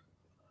on.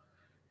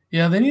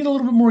 Yeah, they need a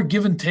little bit more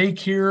give and take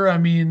here. I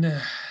mean,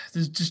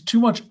 there's just too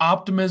much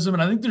optimism,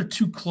 and I think they're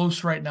too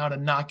close right now to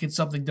not get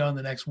something done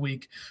the next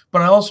week.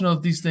 But I also know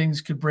that these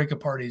things could break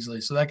apart easily,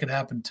 so that could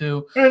happen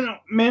too.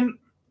 And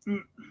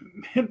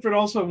Manfred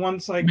also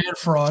wants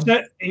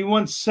he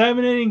wants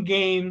 7-inning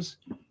games.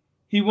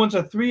 He wants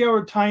a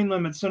 3-hour time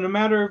limit. So no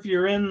matter if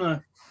you're in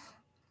the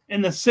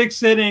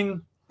 6th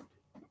inning,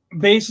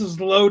 bases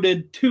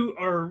loaded, 2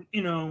 or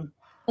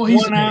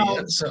 1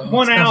 out, so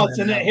 1 out,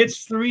 and it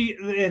hits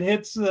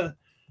the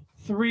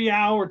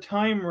 3-hour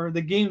timer.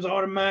 The game's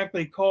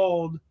automatically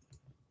called.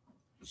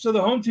 So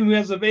the home team who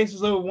has the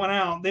bases loaded 1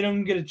 out, they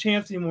don't get a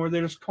chance anymore.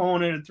 They're just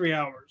calling it at 3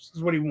 hours.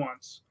 Is what he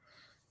wants.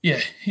 Yeah,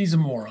 he's a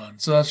moron.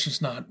 So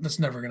that's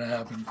never going to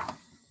happen.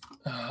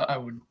 I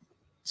would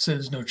say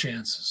there's no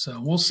chance. So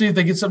we'll see if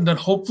they get something done.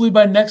 Hopefully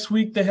by next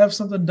week they have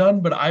something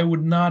done, but I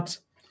would not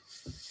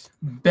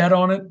bet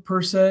on it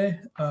per se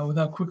with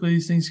how quickly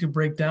these things can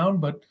break down.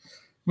 But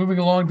moving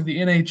along to the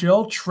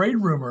NHL, trade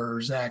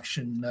rumors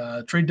action.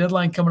 Trade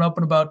deadline coming up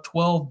in about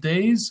 12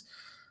 days.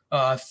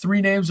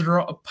 3 names that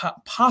are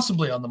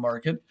possibly on the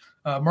market.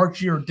 Mark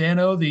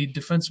Giordano, the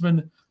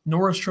defenseman,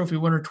 Norris Trophy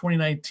winner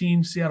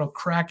 2019, Seattle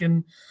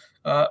Kraken.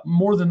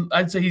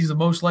 I'd say he's the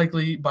most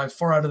likely by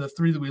far out of the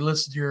 3 that we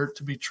listed here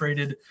to be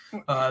traded.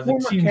 Former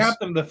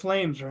captain of the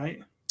Flames,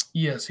 right?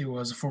 Yes, he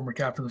was a former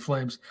captain of the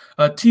Flames.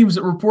 Teams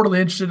that reportedly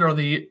interested are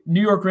the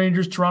New York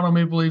Rangers, Toronto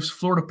Maple Leafs,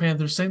 Florida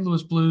Panthers, St.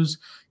 Louis Blues,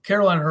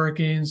 Carolina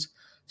Hurricanes.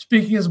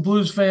 Speaking as a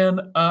Blues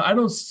fan, I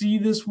don't see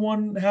this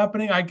one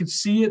happening. I could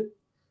see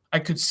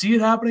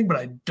it happening, but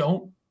I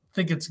don't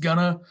think it's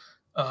gonna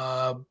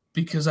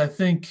because I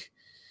think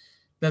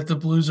that the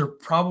Blues are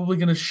probably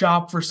going to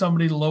shop for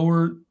somebody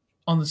lower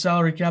on the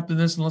salary cap than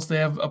this unless they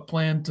have a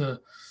plan to,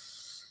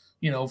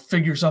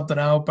 figure something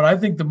out. But I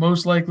think the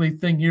most likely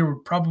thing here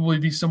would probably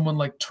be someone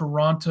like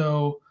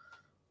Toronto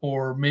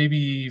or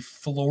maybe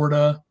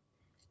Florida,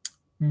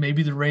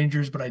 maybe the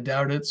Rangers, but I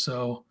doubt it.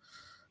 So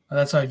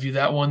that's how I view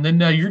that one. Then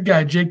your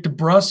guy, Jake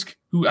DeBrusk,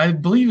 who I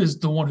believe is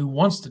the one who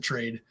wants to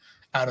trade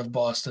out of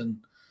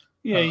Boston.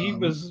 Yeah,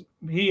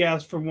 he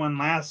asked for one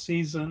last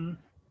season.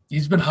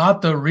 He's been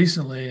hot, though,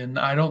 recently, and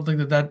I don't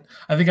think that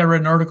I think I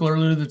read an article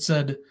earlier that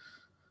said,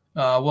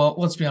 well,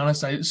 let's be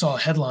honest, I saw a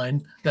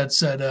headline that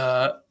said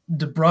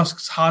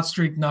DeBrusk's hot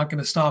streak not going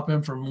to stop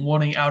him from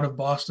wanting out of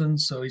Boston,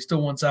 so he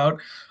still wants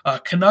out.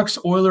 Canucks,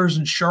 Oilers,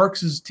 and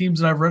Sharks is teams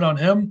that I've read on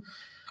him.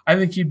 I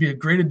think he'd be a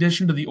great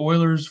addition to the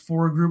Oilers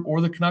forward group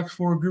or the Canucks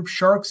forward group.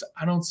 Sharks,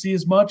 I don't see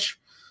as much,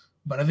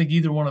 but I think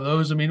either one of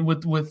those. I mean,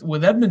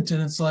 with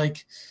Edmonton, it's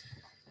like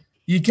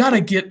you got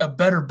to get a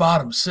better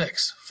bottom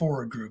six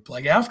forward group.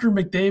 Like after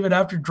McDavid,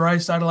 after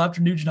Draisaitl,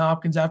 after Nugent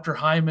Hopkins, after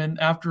Hyman,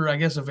 after I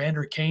guess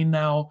Evander Kane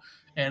now,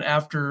 and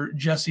after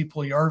Jesse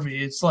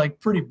Puljujarvi, it's like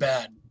pretty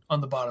bad on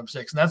the bottom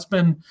six. And that's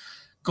been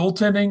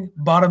goaltending,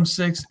 bottom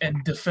six,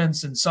 and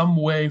defense in some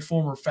way,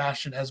 form, or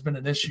fashion has been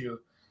an issue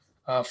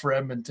for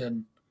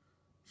Edmonton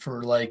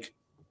for like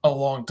a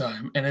long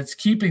time. And it's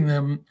keeping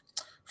them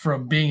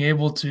from being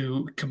able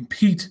to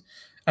compete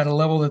at a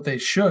level that they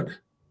should,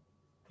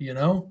 you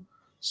know?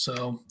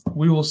 So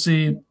we will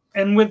see.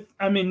 And with,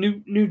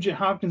 Nugent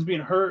Hopkins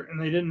being hurt and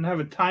they didn't have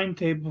a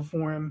timetable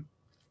for him.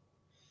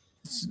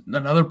 It's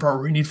another part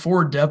where we need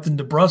forward depth, and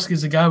DeBrusk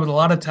is a guy with a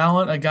lot of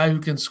talent, a guy who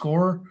can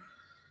score,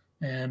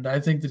 and I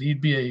think that he'd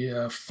be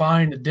a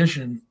fine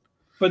addition.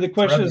 But the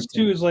question is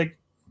too is like,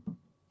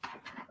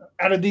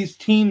 out of these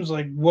teams,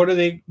 like what are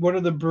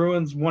the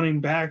Bruins wanting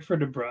back for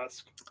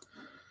DeBrusk?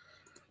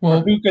 Well,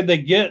 or who could they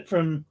get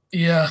from?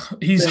 Yeah,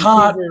 he's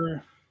Vancouver?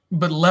 Hot,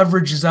 but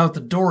leverage is out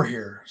the door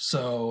here,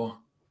 so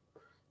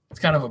it's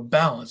kind of a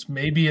balance.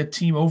 Maybe a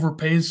team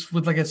overpays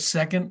with like a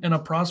second and a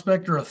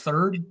prospect or a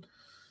third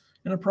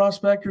in a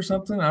prospect or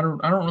something. I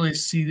don't really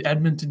see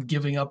Edmonton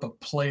giving up a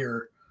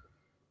player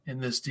in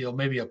this deal.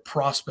 Maybe a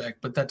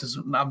prospect, but that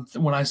doesn't.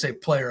 When I say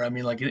player, I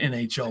mean like an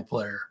NHL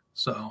player.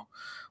 So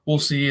we'll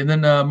see. And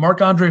then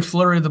Marc-Andre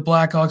Fleury of the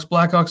Blackhawks.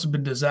 Blackhawks have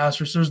been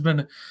disastrous. I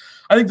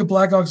think the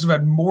Blackhawks have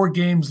had more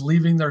games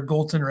leaving their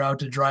goaltender out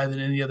to dry than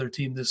any other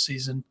team this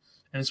season.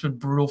 And it's been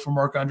brutal for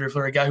Marc-Andre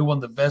Fleury, a guy who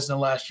won the Vezina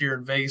last year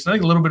in Vegas. I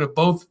think a little bit of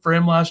both for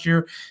him last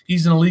year.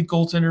 He's an elite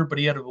goaltender, but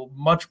he had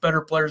much better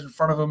players in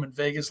front of him in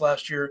Vegas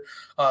last year.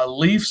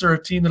 Leafs are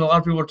a team that a lot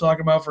of people are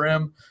talking about for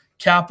him.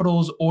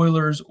 Capitals,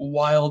 Oilers,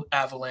 Wild,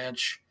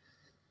 Avalanche.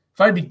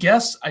 If I had to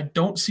guess, I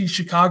don't see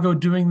Chicago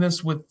doing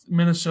this with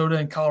Minnesota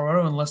and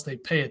Colorado unless they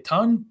pay a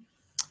ton.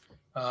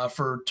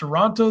 For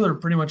Toronto, they're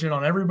pretty much in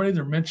on everybody.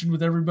 They're mentioned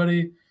with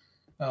everybody.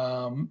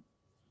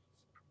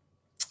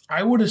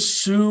 I would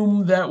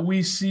assume that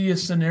we see a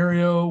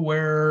scenario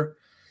where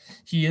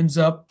he ends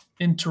up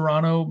in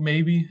Toronto,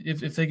 maybe,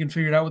 if they can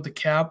figure it out with the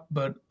cap.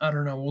 But I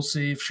don't know. We'll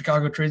see if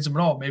Chicago trades him at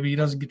all. Maybe he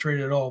doesn't get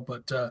traded at all.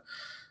 But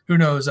who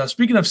knows?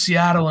 Speaking of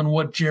Seattle and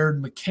what Jared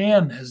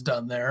McCann has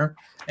done there,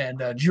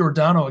 and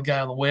Giordano, a guy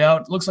on the way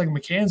out, it looks like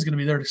McCann's going to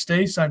be there to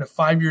stay. Signed a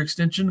 5-year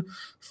extension,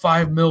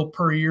 $5 million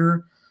per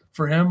year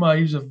for him.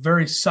 He was a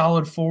very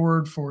solid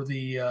forward for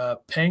the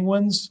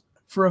Penguins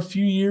for a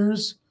few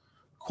years.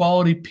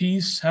 Quality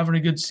piece, having a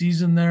good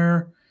season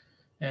there.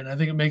 And I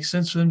think it makes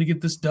sense for them to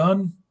get this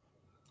done.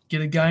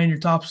 Get a guy in your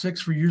top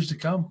 6 for years to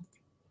come.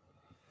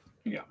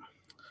 Yeah.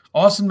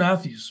 Austin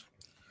Matthews,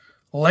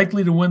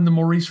 likely to win the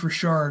Maurice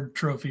Richard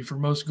trophy for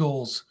most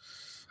goals.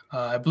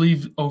 I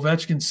believe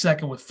Ovechkin's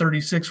second with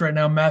 36 right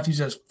now. Matthews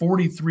has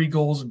 43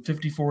 goals in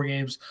 54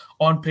 games,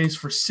 on pace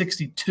for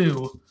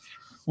 62,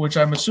 which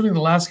I'm assuming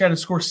the last guy to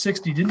score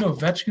 60. Didn't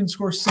Ovechkin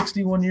score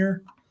 60 one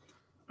year?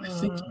 I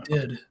think he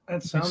did.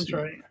 That sounds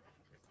right.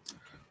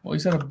 Well,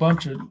 he's had a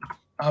bunch of,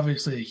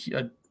 obviously,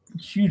 a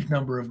huge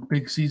number of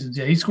big seasons.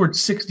 Yeah, he scored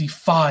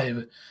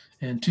 65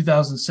 in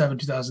 2007,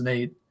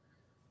 2008.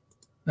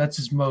 That's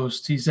his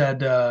most. He's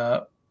had 6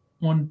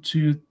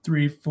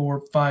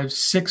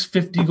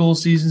 50-goal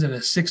seasons and a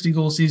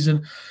 60-goal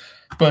season.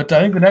 But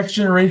I think the next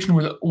generation,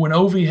 when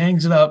Ovi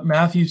hangs it up,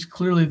 Matthews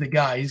clearly the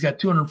guy. He's got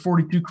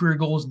 242 career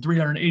goals in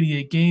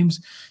 388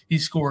 games. He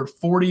scored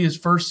 40 his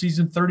first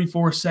season,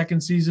 34 his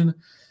second season,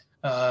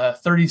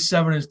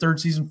 37 his third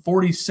season,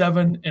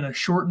 47 in a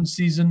shortened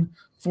season,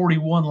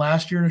 41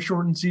 last year in a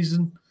shortened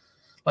season.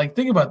 Like,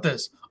 think about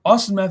this.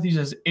 Austin Matthews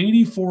has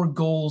 84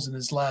 goals in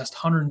his last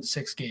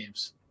 106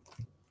 games.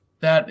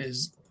 That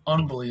is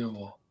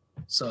unbelievable.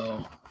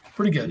 So,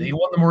 pretty good. He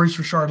won the Maurice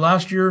Richard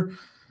last year,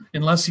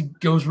 unless he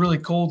goes really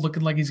cold,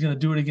 looking like he's going to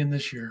do it again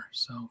this year.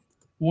 So,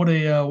 what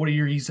a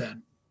year he's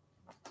had.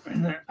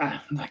 I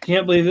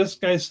can't believe this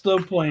guy's still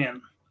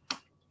playing.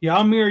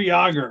 Jaromir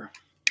Jagr.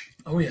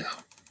 Oh, yeah.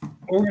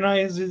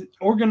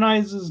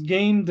 Organizes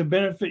game to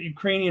benefit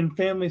Ukrainian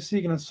families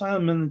seeking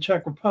asylum in the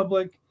Czech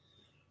Republic.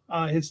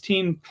 His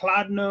team,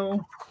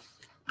 Kladno,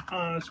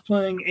 is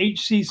playing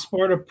HC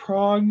Sparta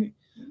Prague.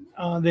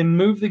 They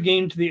moved the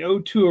game to the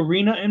O2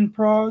 Arena in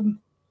Prague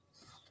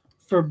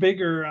for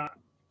bigger,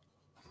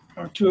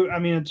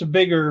 it's a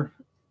bigger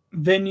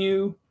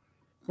venue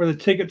where the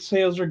ticket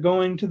sales are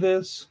going to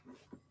this.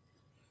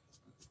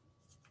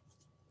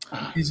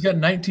 He's got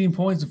 19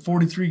 points in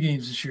 43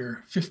 games this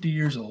year, 50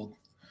 years old.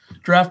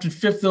 Drafted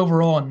 5th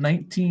overall in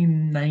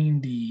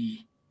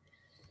 1990.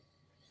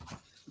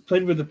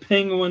 Played with the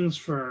Penguins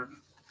for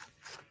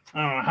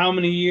I don't know how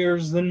many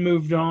years, then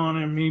moved on.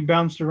 I mean, he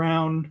bounced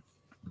around.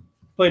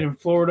 Played in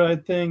Florida, I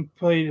think.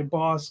 Played in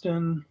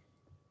Boston.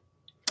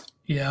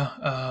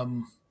 Yeah.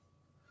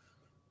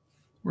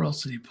 Where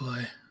else did he play?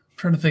 I'm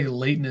trying to think of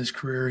late in his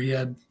career. He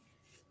had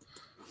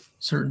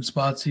certain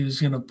spots he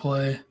was going to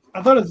play.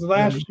 I thought his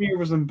last year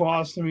was in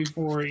Boston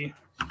before he.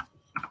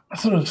 I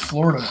thought it was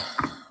Florida.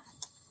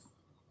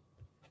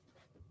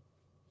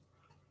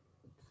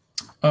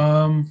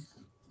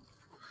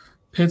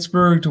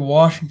 Pittsburgh to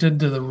Washington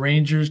to the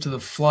Rangers to the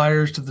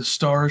Flyers to the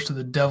Stars to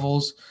the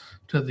Devils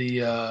to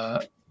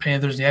the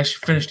Panthers. And he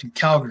actually finished in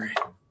Calgary.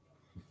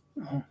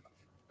 Oh.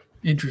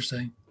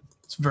 Interesting.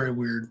 It's very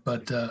weird,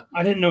 but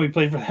I didn't know he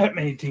played for that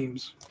many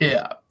teams.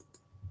 Yeah.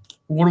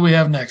 What do we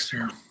have next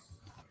here?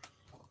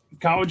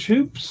 College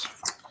hoops.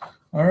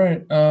 All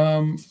right.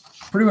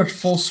 Pretty much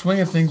full swing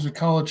of things with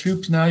college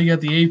hoops. Now you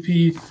got the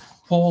AP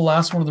poll,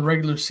 last one of the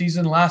regular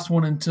season, last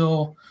one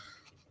until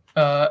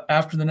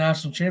after the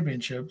national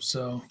championship.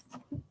 So,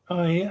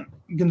 Yeah.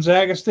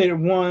 Gonzaga stayed at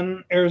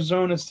 1,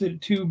 Arizona stayed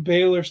at 2,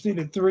 Baylor stayed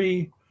at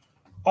 3,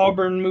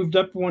 Auburn moved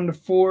up 1 to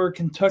 4,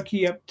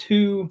 Kentucky up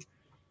 2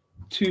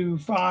 to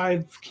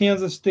 5,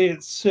 Kansas stayed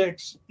at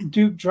 6,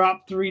 Duke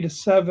dropped 3 to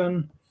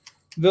 7,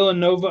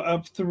 Villanova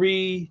up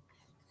 3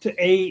 to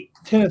 8,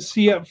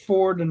 Tennessee up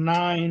 4 to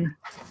 9,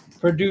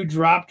 Purdue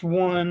dropped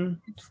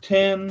 1 to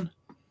 10,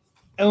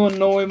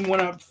 Illinois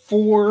went up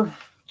 4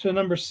 to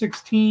number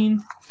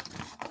 16,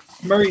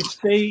 Murray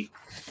State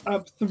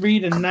up 3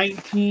 to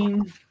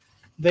 19.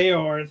 They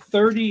are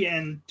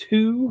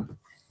 30-2,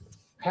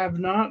 have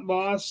not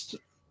lost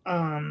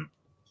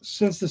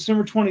since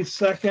December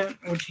 22nd,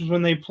 which was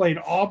when they played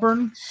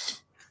Auburn.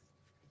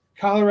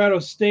 Colorado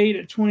State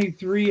at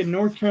 23, and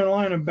North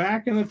Carolina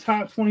back in the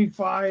top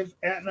 25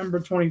 at number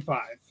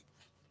 25.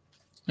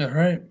 all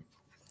right.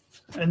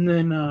 And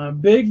then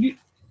big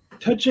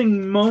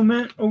touching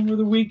moment over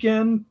the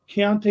weekend,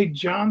 Keontae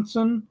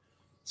Johnson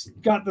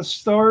got the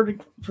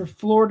start for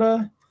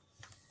Florida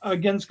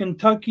against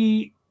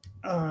Kentucky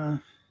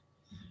on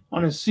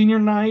his senior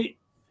night.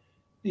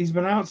 He's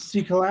been out since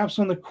he collapsed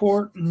on the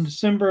court in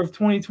December of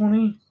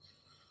 2020.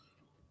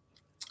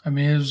 I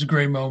mean, it was a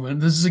great moment.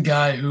 This is a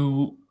guy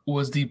who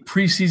was the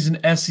preseason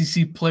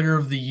SEC Player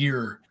of the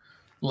Year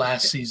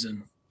last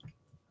season.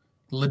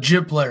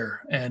 Legit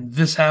player. And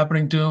this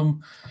happening to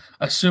him,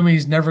 assuming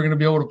he's never going to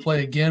be able to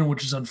play again,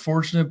 which is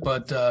unfortunate,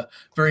 but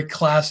very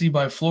classy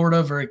by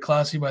Florida, very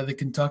classy by the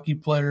Kentucky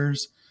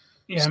players.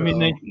 Yeah, so, I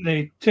mean,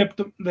 they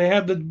tipped. They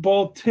had the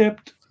ball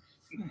tipped.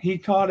 He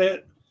caught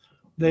it.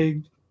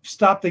 They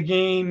stopped the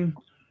game.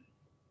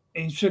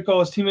 And he shook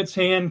all his teammates'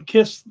 hand,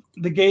 kissed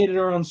the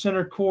gator on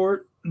center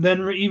court,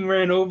 then even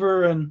ran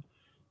over and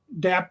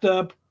dapped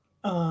up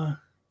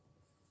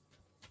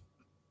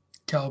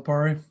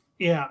Calipari.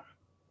 Yeah.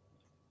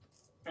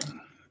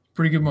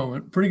 Pretty good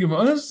moment. Pretty good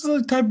moment. This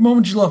is the type of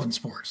moment you love in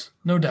sports,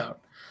 no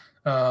doubt.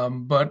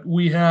 But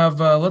we have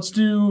let's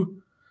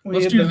do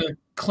the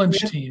clinch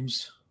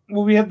teams.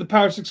 Well, we had the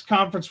Power 6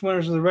 conference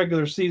winners of the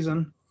regular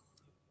season.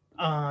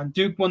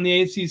 Duke won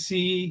the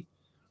ACC.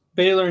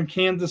 Baylor and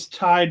Kansas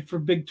tied for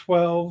Big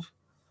 12.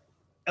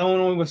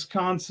 Illinois,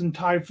 Wisconsin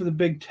tied for the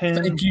Big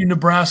 10. Thank you,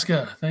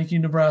 Nebraska. Thank you,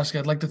 Nebraska.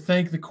 I'd like to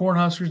thank the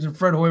Cornhuskers and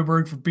Fred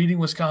Hoiberg for beating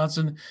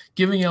Wisconsin,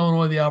 giving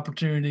Illinois the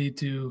opportunity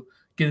to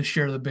get a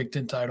share of the Big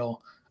 10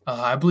 title.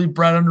 I believe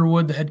Brad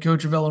Underwood, the head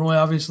coach of Illinois,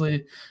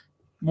 obviously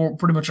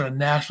pretty much on a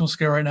national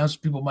scale right now, so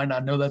people might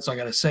not know that, so I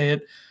got to say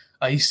it.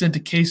 He sent a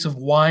case of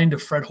wine to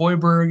Fred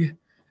Hoiberg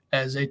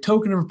as a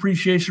token of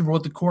appreciation for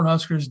what the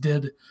Cornhuskers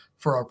did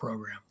for our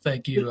program.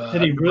 Thank you.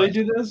 Did he really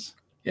do this?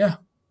 Yeah.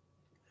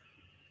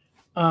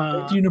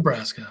 Thank you,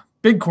 Nebraska.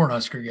 Big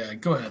Cornhusker guy.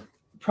 Go ahead.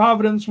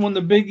 Providence won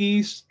the Big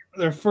East,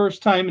 their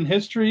first time in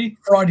history.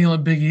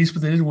 Fraudulent Big East,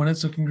 but they did win it,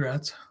 so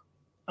congrats.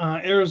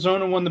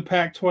 Arizona won the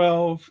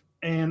Pac-12,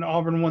 and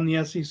Auburn won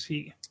the SEC.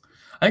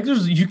 I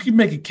think you could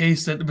make a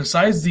case that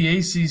besides the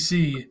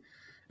ACC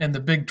and the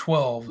Big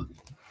 12,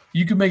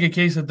 you could make a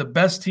case that the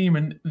best team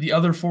in the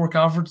other four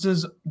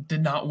conferences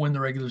did not win the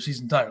regular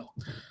season title.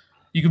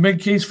 You can make a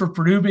case for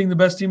Purdue being the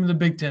best team in the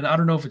Big 10. I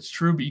don't know if it's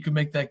true, but you can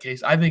make that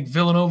case. I think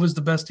Villanova is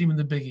the best team in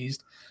the Big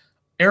East.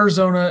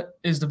 Arizona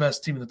is the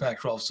best team in the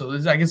Pac-12. So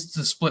I guess it's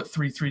a split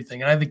 3-3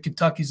 thing. And I think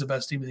Kentucky's the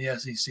best team in the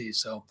SEC.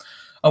 So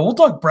we'll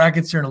talk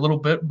brackets here in a little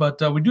bit, but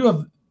we do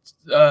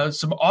have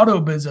some auto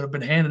bids that have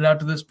been handed out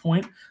to this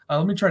point.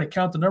 Let me try to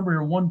count the number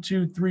here. 1,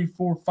 2, 3,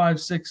 4, 5,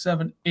 6,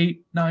 7,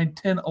 8, 9,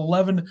 10,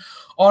 11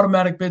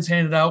 automatic bids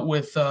handed out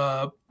with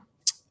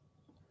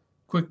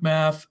quick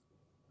math,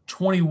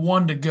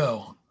 21 to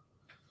go,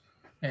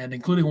 and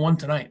including one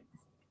tonight.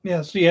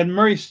 Yeah, so you had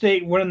Murray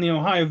State winning the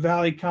Ohio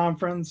Valley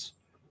Conference.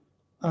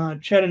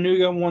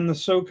 Chattanooga won the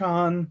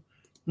SoCon.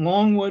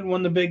 Longwood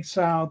won the Big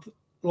South.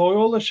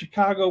 Loyola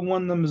Chicago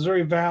won the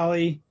Missouri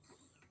Valley.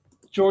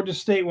 Georgia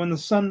State won the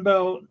Sun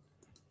Belt.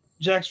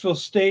 Jacksonville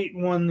State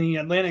won the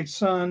Atlantic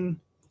Sun.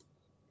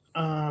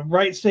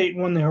 Wright State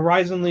won the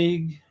Horizon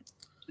League.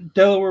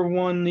 Delaware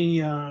won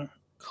the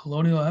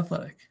Colonial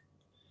Athletic.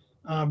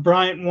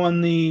 Bryant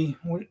won the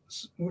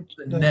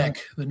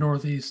the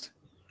Northeast.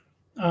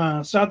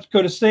 South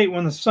Dakota State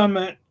won the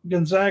Summit.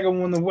 Gonzaga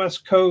won the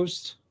West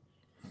Coast.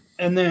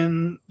 And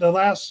then the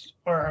last,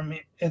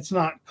 it's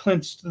not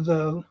clinched.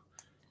 The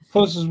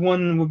closest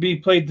one would be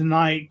played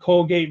tonight,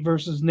 Colgate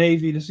versus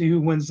Navy, to see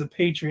who wins the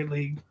Patriot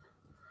League.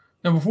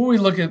 Now, before we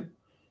look at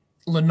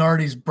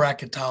Lenardi's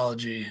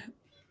bracketology,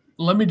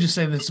 let me just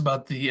say this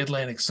about the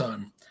Atlantic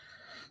Sun.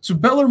 So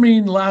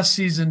Bellarmine last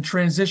season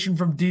transitioned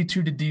from D2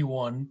 to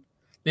D1.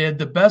 They had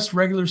the best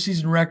regular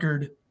season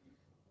record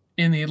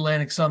in the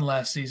Atlantic Sun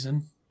last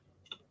season.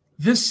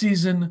 This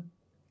season,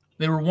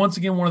 they were once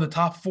again one of the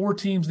top 4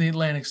 teams in the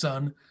Atlantic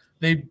Sun.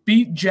 They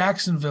beat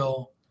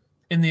Jacksonville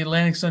in the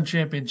Atlantic Sun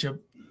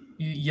Championship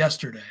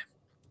yesterday.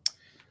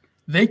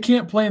 They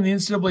can't play in the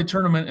NCAA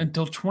tournament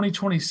until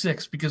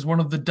 2026 because one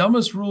of the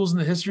dumbest rules in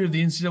the history of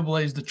the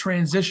NCAA is the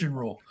transition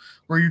rule,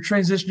 where you're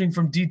transitioning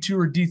from D2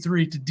 or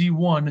D3 to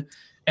D1,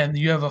 and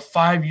you have a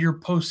 5-year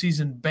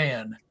postseason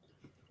ban,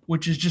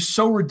 which is just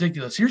so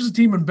ridiculous. Here's a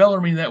team in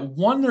Bellarmine that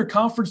won their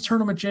conference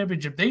tournament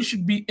championship. They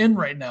should be in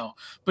right now,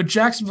 but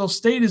Jacksonville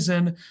State is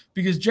in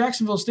because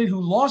Jacksonville State,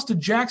 who lost to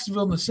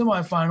Jacksonville in the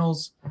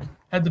semifinals,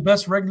 had the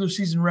best regular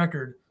season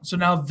record. So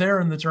now they're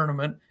in the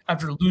tournament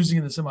after losing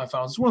in the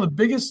semifinals. It's one of the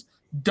biggest,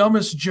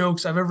 dumbest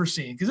jokes I've ever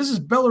seen because this is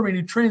Bellarmine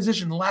who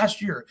transitioned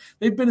last year.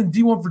 They've been in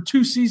D1 for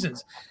 2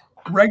 seasons.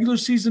 Regular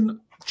season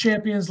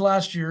champions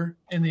last year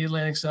in the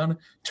Atlantic Sun,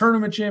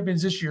 tournament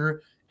champions this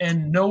year,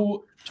 and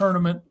no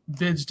tournament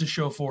bids to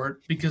show for it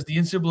because the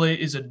NCAA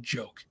is a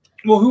joke.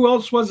 Well, who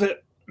else was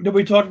it that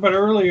we talked about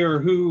earlier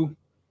who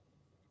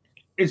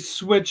is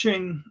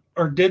switching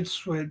or did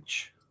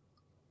switch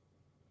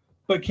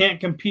but can't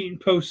compete in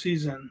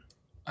postseason?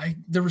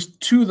 There was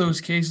 2 of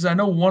those cases. I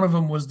know one of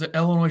them was the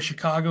Illinois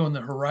Chicago and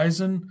the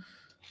Horizon.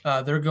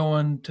 They're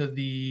going to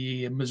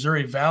the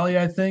Missouri Valley,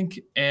 I think,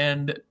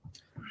 and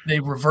they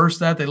reversed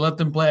that. They let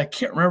them play. I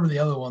can't remember the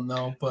other one,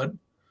 though, but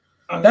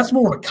that's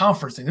more of a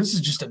conference thing. This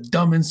is just a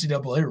dumb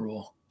NCAA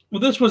rule.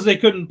 Well, this was they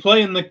couldn't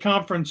play in the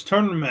conference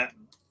tournament.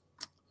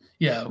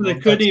 Yeah. They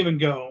couldn't even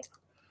go.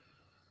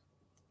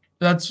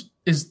 Was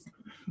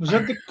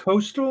that the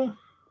Coastal?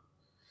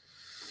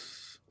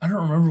 I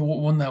don't remember what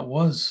one that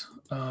was.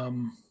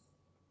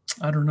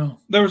 I don't know.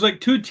 There was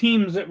like 2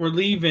 teams that were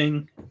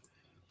leaving.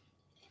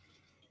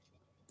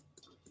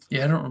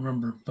 Yeah, I don't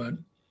remember, but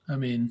I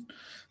mean,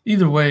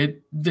 either way,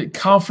 the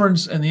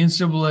conference and the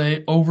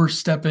NCAA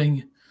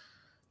overstepping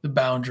the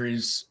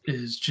boundaries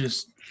is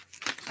just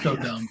so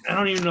dumb. I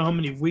don't even know how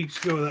many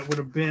weeks ago that would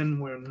have been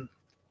when.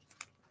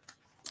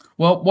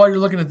 Well, while you're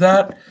looking at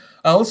that,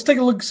 let's take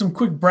a look at some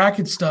quick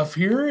bracket stuff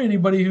here.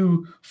 Anybody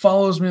who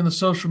follows me on the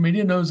social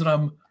media knows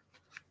that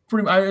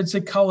I'd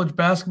say college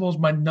basketball is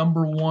my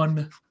number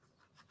 1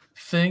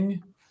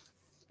 thing,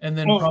 and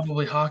then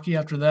probably hockey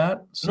after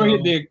that. So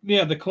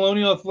the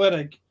Colonial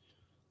Athletic,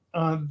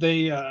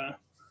 they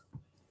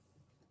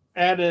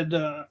added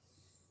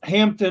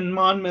Hampton,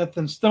 Monmouth,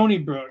 and Stony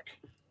Brook.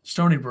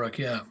 Stony Brook,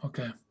 yeah,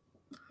 okay.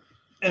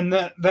 And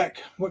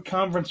that what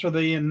conference are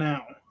they in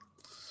now?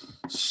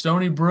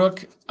 Stony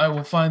Brook, I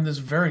will find this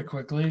very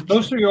quickly.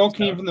 Those 3 all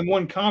came from the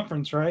one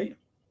conference, right?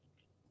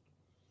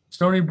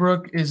 Stony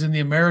Brook is in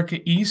the America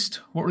East.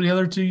 What were the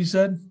other 2 you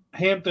said?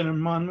 Hampton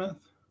and Monmouth.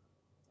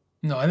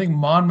 No, I think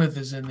Monmouth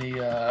is in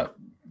the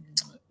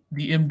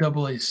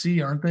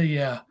MAAC, aren't they?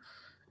 Yeah.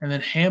 And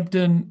then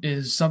Hampton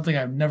is something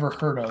I've never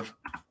heard of.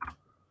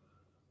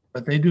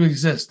 But they do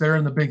exist. They're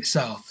in the Big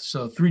South.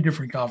 So 3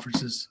 different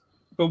conferences.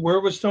 But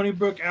where was Stony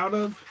Brook out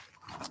of?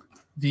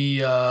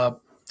 The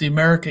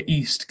America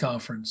East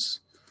Conference,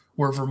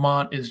 where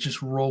Vermont is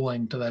just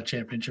rolling to that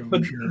championship.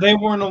 But they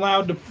weren't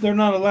allowed to. They're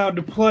not allowed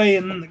to play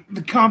in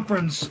the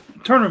conference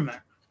tournament.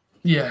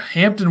 Yeah,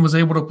 Hampton was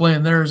able to play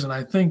in theirs, and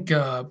I think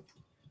the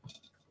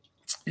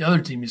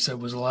other team you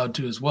said was allowed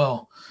to as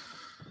well.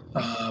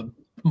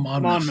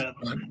 Monmouth.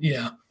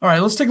 Yeah. All right,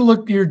 let's take a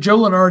look here. Joe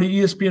Lenardi,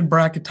 ESPN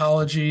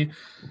Bracketology.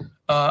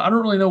 I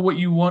don't really know what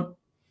you want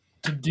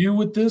to do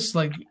with this.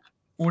 Like,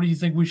 what do you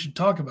think we should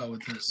talk about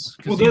with this?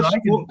 Well,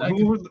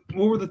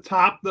 what were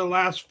the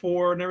last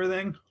 4 and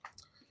everything?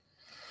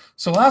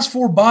 So last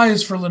 4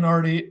 buys for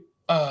Lenardi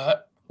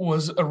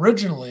was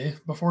originally,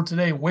 before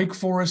today, Wake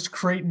Forest,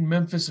 Creighton,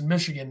 Memphis, and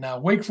Michigan. Now,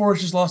 Wake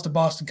Forest just lost to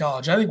Boston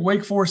College. I think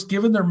Wake Forest,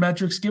 given their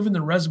metrics, given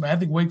their resume, I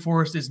think Wake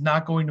Forest is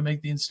not going to make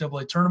the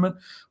NCAA tournament,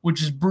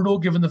 which is brutal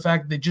given the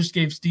fact that they just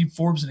gave Steve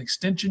Forbes an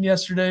extension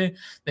yesterday.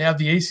 They have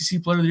the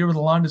ACC Player of the Year with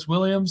Alondas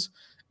Williams,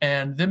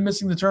 and them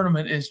missing the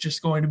tournament is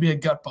just going to be a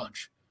gut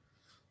punch.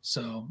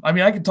 So, I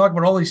mean, I can talk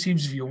about all these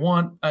teams if you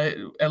want,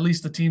 at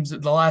least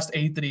the last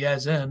 8 that he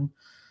has in,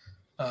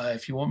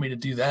 if you want me to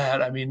do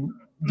that. I mean,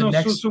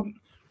 so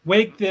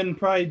Wake then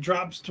probably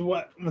drops to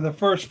what, with the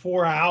first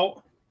 4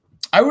 out?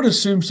 I would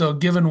assume so,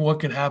 given what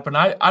could happen.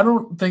 I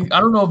don't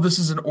know if this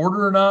is an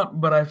order or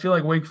not, but I feel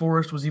like Wake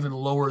Forest was even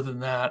lower than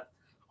that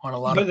on a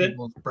lot of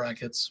people's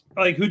brackets.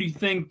 Like, who do you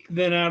think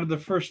then out of the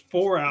first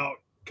 4 out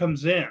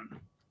comes in?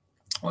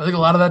 Well, I think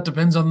a lot of that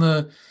depends on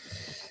the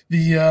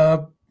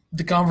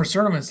conference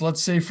tournaments.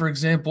 Let's say, for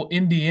example,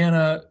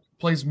 Indiana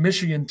plays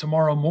Michigan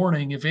tomorrow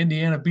morning. If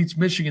Indiana beats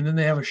Michigan, then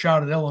they have a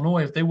shot at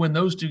Illinois. If they win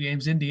those 2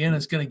 games,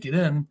 Indiana's going to get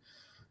in.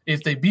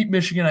 If they beat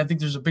Michigan, I think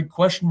there's a big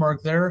question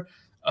mark there.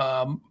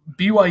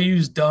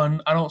 BYU's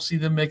done. I don't see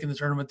them making the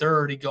tournament. They're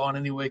already gone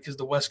anyway because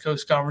the West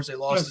Coast Conference, they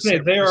lost.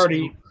 They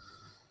already.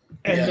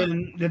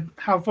 And then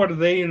how far do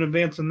they in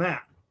advance in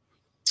that?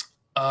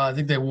 I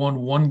think they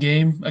won 1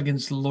 game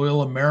against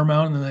Loyola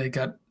Marymount, and then they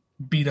got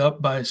beat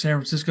up by San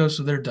Francisco,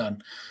 so they're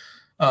done.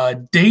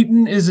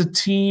 Dayton is a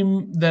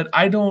team that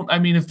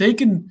if they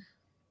can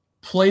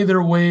play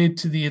their way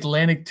to the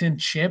Atlantic 10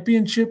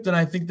 championship, then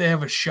I think they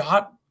have a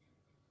shot.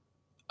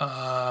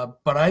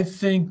 But I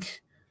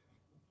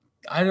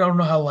don't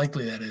know how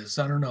likely that is.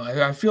 I don't know.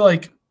 I feel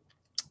like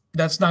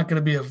that's not going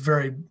to be a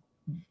very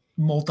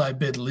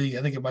multi-bid league.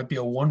 I think it might be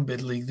a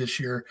one-bid league this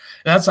year.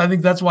 I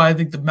think that's why I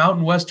think the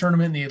Mountain West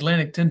tournament and the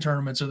Atlantic 10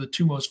 tournaments are the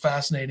two most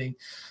fascinating.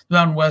 The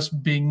Mountain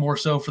West being more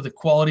so for the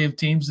quality of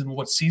teams and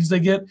what seeds they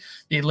get.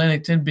 The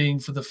Atlantic 10 being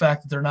for the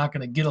fact that they're not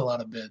going to get a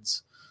lot of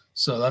bids.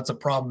 So that's a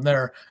problem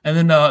there. And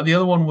then the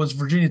other one was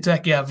Virginia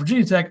Tech. Yeah,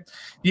 Virginia Tech.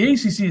 The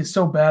ACC is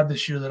so bad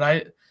this year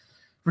that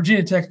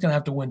Virginia Tech's going to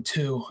have to win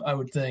two, I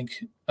would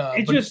think.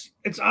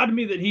 It's odd to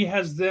me that he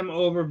has them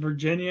over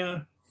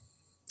Virginia.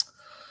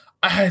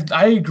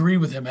 I agree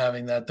with him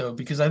having that, though,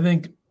 because I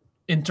think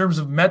in terms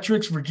of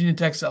metrics, Virginia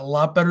Tech's a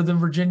lot better than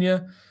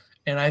Virginia.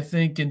 And I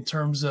think in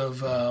terms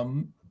of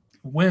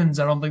wins,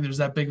 I don't think there's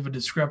that big of a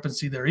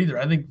discrepancy there either.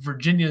 I think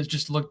Virginia is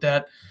just looked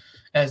at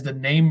as the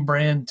name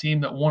brand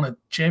team that won a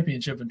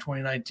championship in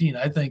 2019.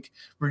 I think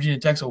Virginia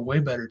Tech's a way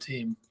better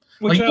team.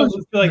 Which I also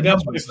feel like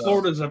that's why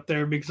Florida's up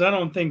there, because I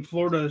don't think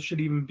Florida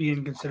should even be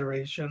in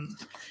consideration.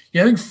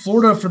 Yeah, I think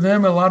Florida, for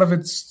them, a lot of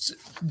it's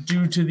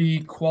due to the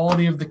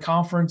quality of the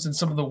conference and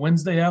some of the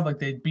wins they have. Like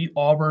they beat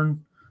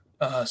Auburn,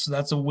 so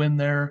that's a win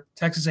there.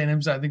 Texas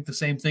A&M's, I think, the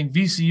same thing.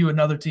 VCU,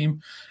 another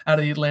team out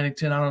of the Atlantic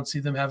 10, I don't see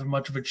them having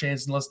much of a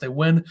chance unless they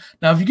win.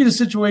 Now, if you get a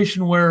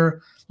situation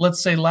where,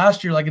 let's say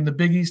last year, like in the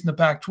Big East and the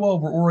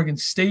Pac-12, where Oregon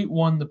State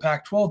won the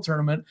Pac-12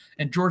 tournament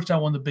and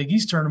Georgetown won the Big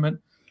East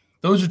tournament,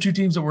 those are two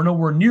teams that were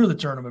nowhere near the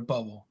tournament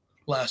bubble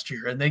last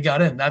year, and they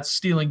got in. That's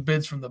stealing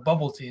bids from the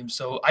bubble teams.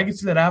 So I can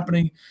see that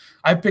happening.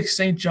 I picked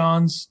St.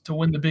 John's to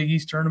win the Big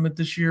East tournament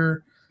this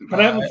year. But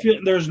I have a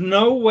feeling there's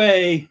no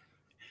way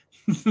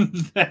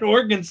that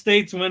Oregon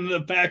State's winning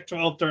the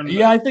Pac-12 tournament.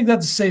 Yeah, I think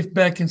that's a safe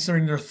bet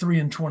considering their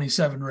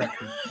 3-27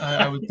 record.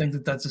 I would think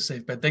that that's a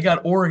safe bet. They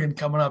got Oregon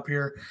coming up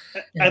here.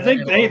 I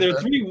think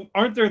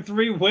aren't there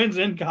 3 wins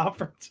in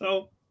conference?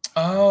 So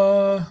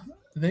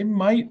they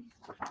might.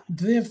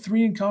 Do they have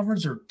 3 in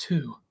conference or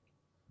 2?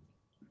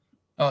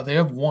 Oh, they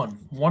have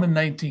 1 in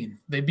 19.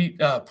 They beat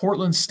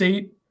Portland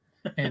State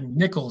and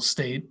Nicholls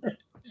State.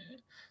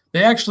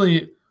 They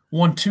actually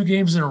won 2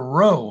 games in a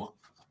row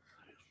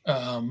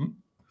on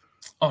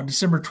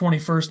December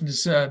 21st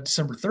and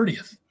December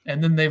 30th.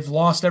 And then they've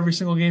lost every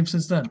single game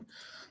since then.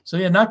 So,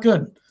 yeah, not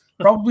good.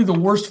 Probably the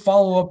worst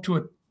follow-up to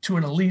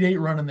an Elite Eight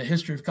run in the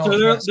history of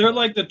college basketball. They're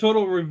like the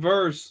total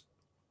reverse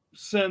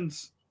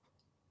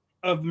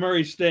of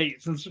Murray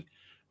State, since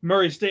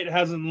Murray State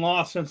hasn't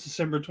lost since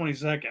December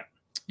 22nd.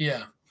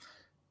 Yeah.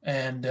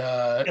 And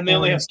they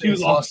only have 2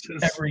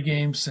 losses every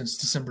game since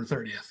December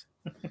 30th.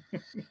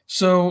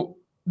 So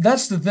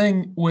that's the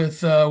thing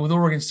with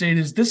Oregon State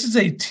is this is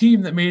a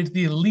team that made it to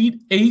the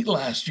Elite Eight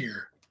last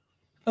year.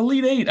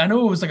 Elite Eight. I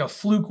know it was like a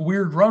fluke,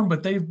 weird run,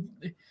 but Elite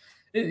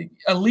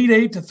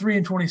Eight to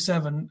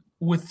 3-27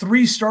 with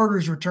 3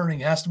 starters returning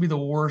has to be the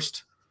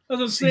worst. I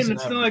was saying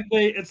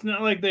it's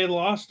not like they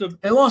lost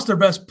They lost their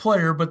best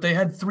player, but they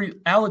had 3.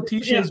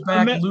 Alaticia's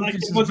back. Lucas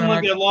is back. It wasn't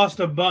like they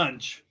lost a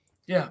bunch.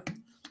 Yeah,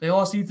 they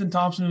lost Ethan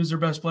Thompson, who's their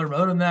best player. But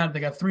other than that,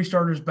 they got 3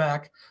 starters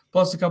back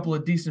plus a couple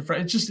of decent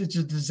friends. It's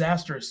a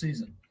disastrous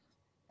season.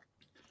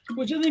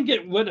 Which I think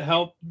it would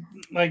help,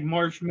 like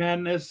March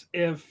Madness,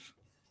 if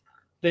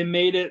they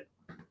made it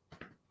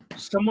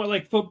somewhat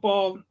like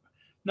football.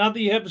 Not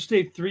that you have to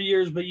stay 3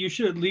 years, but you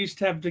should at least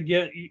have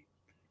to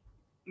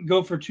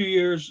go for 2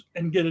 years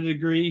and get a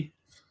degree.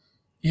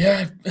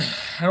 Yeah,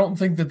 I don't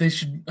think that they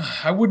should.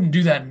 I wouldn't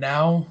do that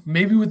now.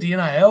 Maybe with the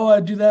NIL,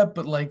 I'd do that.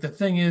 But like the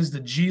thing is, the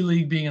G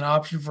League being an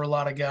option for a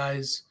lot of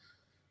guys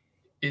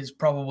is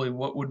probably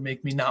what would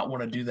make me not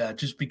want to do that.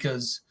 Just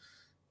because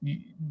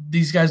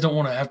these guys don't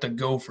want to have to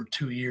go for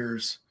 2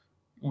 years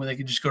when they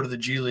could just go to the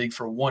G League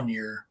for 1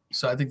 year.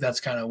 So I think that's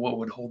kind of what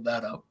would hold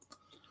that up.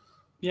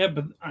 Yeah,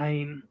 but are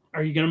you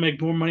going to make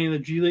more money in the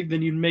G League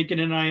than you'd make in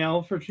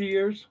NIL for 2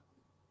 years?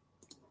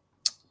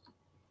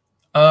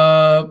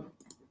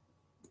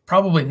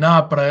 Probably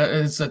not, but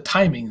it's a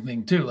timing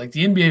thing too. Like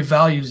the NBA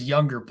values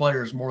younger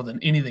players more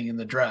than anything in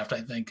the draft,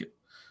 I think,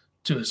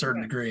 to a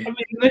certain degree. I mean,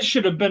 this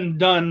should have been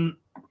done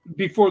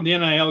before the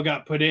NIL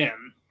got put in.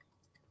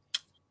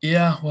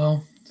 Yeah,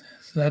 well,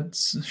 that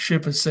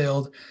ship has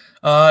sailed.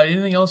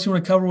 Anything else you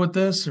want to cover with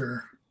this,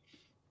 or?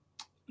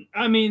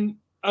 I mean,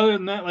 other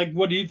than that, like,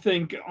 what do you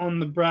think on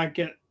the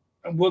bracket?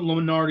 What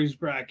Lunardi's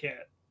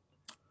bracket?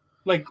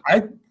 Like,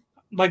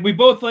 we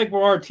both like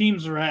where our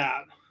teams are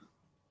at.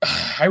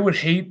 I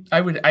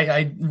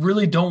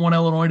really don't want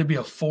Illinois to be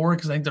a 4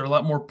 because I think they're a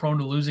lot more prone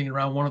to losing in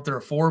round 1 if they're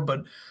a 4,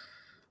 but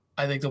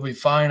I think they'll be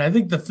fine. I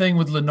think the thing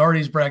with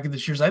Lunardi's bracket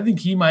this year is I think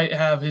he might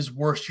have his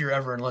worst year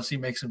ever unless he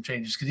makes some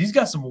changes because he's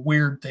got some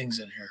weird things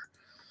in here.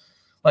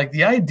 Like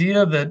the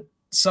idea that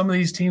some of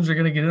these teams are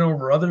going to get in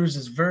over others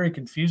is very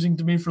confusing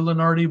to me for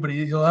Lunardi, but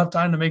he'll have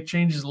time to make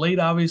changes late,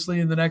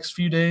 obviously, in the next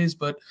few days.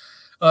 But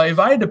if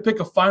I had to pick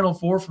a Final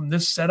Four from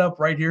this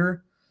setup right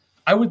here,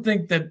 I would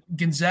think that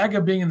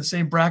Gonzaga being in the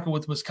same bracket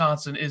with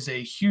Wisconsin is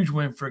a huge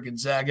win for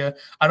Gonzaga.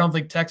 I don't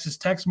think Texas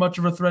Tech's much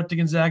of a threat to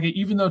Gonzaga,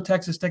 even though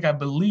Texas Tech, I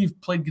believe,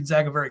 played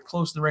Gonzaga very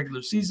close in the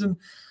regular season.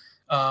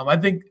 I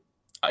think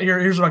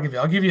here's what I'll give you.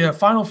 I'll give you a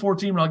Final Four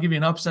team, and I'll give you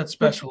an upset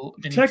special.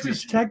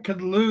 Texas Tech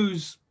could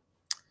lose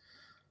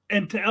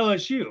into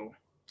LSU.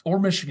 Or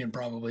Michigan,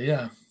 probably,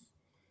 yeah.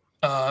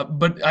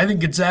 But I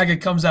think Gonzaga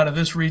comes out of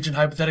this region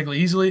hypothetically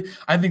easily.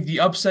 I think the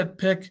upset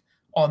pick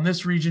on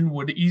this region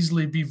would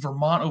easily be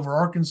Vermont over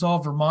Arkansas.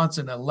 Vermont's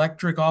an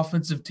electric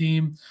offensive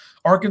team.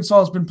 Arkansas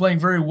has been playing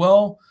very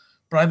well,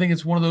 but I think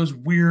it's one of those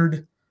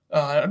weird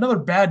another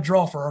bad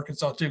draw for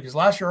Arkansas too, because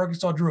last year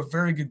Arkansas drew a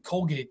very good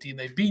Colgate team.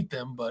 They beat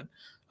them, but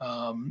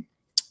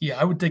yeah,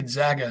 I would take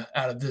Gonzaga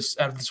out of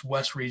this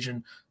West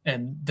region,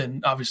 and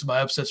then obviously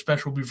my upset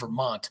special would be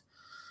Vermont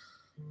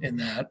in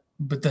that.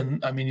 But then,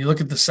 I mean, you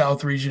look at the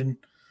South region,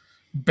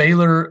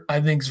 Baylor,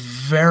 I think, is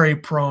very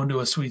prone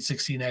to a Sweet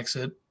 16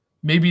 exit.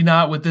 Maybe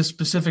not with this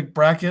specific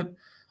bracket.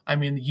 I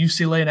mean,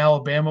 UCLA and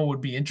Alabama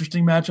would be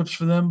interesting matchups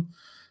for them.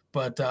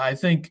 But I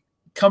think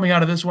coming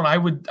out of this one, I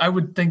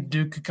would think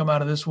Duke could come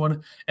out of this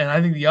one. And I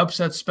think the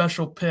upset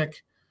special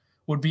pick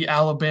would be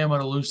Alabama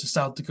to lose to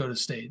South Dakota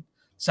State.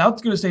 South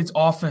Dakota State's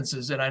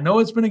offenses, and I know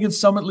it's been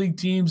against Summit League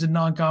teams in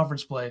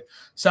non-conference play,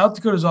 South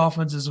Dakota's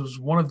offenses was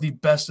one of the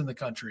best in the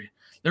country.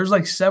 There's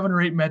like 7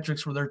 or 8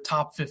 metrics where they're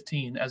top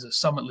 15 as a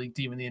Summit League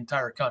team in the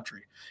entire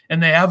country.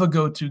 And they have a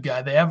go-to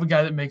guy. They have a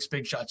guy that makes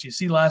big shots. You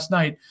see last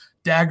night,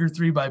 dagger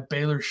 3 by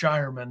Baylor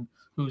Shireman,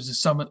 who's the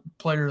Summit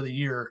Player of the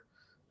Year.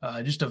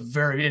 And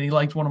he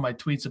liked one of my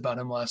tweets about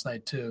him last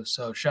night too.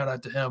 So shout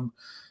out to him.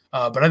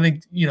 But I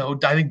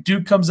think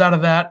Duke comes out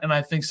of that, and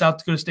I think South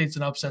Dakota State's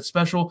an upset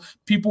special.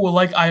 People will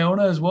like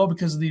Iona as well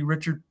because of the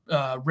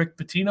Rick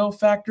Pitino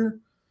factor.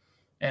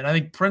 And I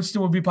think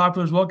Princeton would be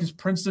popular as well because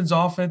Princeton's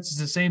offense is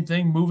the same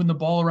thing, moving the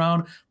ball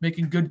around,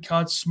 making good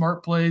cuts,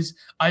 smart plays.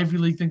 Ivy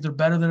League think they're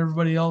better than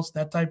everybody else,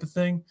 that type of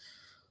thing.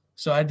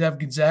 So I'd have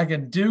Gonzaga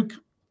and Duke.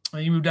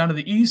 You move down to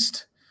the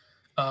East.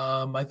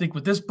 I think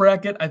with this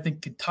bracket, I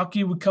think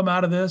Kentucky would come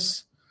out of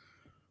this.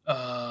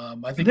 I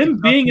think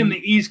them being in the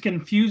East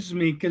confuses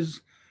me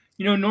because,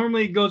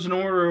 normally it goes in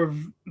order of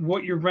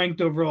what you're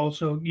ranked overall.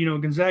 So,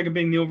 Gonzaga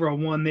being the overall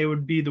one, they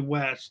would be the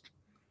West.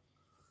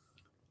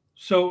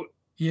 So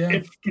yeah,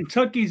 if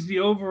Kentucky's the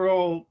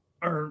overall,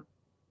 or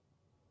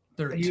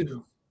they're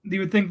 2, you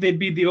would think they'd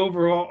be the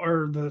overall,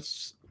 or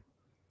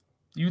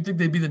you would think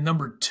they'd be the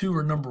number 2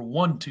 or number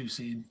 1 2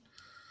 seed.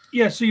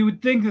 Yeah, so you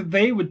would think that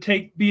they would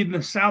be in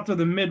the South or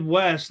the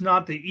Midwest,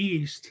 not the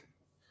East.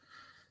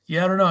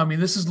 Yeah, I don't know. I mean,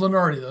 this is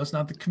Lenardi, though. It's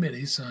not the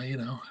committee, so,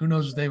 who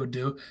knows what they would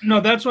do. No,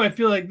 that's why I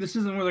feel like this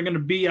isn't where they're going to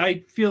be. I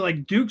feel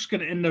like Duke's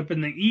going to end up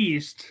in the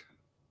East,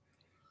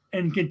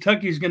 and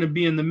Kentucky's going to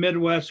be in the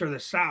Midwest or the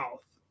South.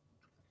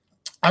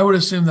 I would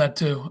assume that,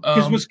 too.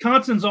 Because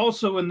Wisconsin's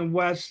also in the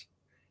West,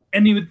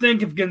 and you would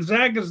think if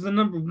Gonzaga's the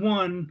number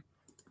 1,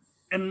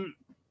 and,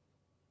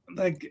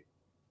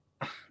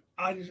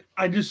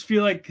 I just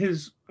feel like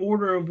his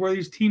order of where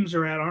these teams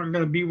are at aren't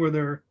going to be where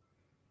they're.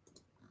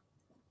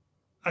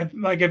 If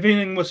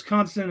anything,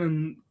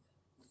 Wisconsin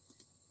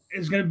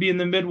is going to be in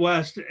the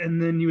Midwest,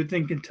 and then you would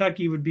think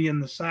Kentucky would be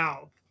in the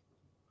South.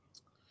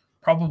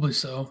 Probably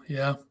so,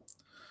 yeah.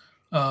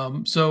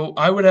 So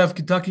I would have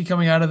Kentucky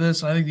coming out of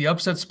this. I think the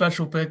upset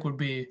special pick would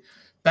be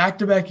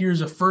back-to-back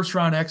years of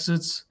first-round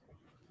exits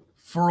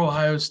for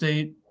Ohio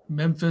State,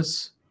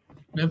 Memphis.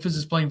 Memphis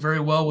is playing very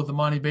well with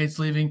Imani Bates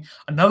leaving.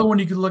 Another one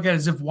you could look at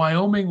is if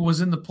Wyoming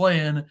was in the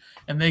play-in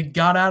and they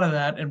got out of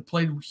that and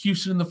played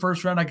Houston in the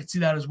first round, I could see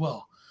that as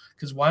well.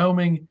 Because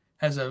Wyoming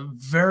has a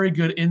very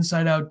good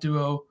inside-out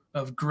duo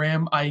of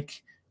Graham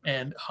Ike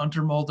and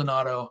Hunter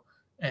Maldonado,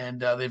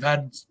 and they've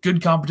had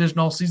good competition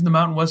all season. The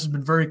Mountain West has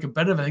been very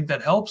competitive. I think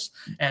that helps.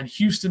 And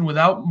Houston,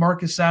 without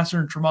Marcus Sasser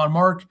and Tremont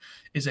Mark,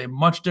 is a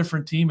much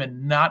different team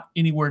and not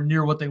anywhere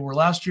near what they were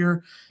last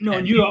year. No,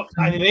 and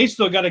they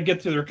still got to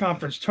get to their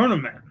conference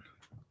tournament.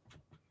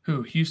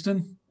 Who,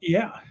 Houston?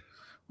 Yeah.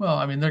 Well,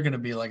 I mean, they're going to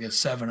be like a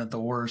 7 at the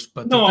worst.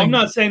 But no, I'm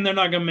not saying they're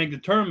not going to make the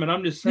tournament.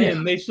 I'm just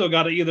saying they still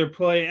got to either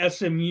play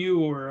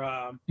SMU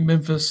or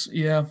Memphis.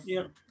 Yeah.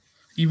 Yeah.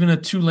 Even a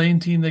Tulane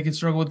team they could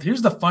struggle with.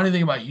 Here's the funny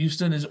thing about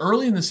Houston is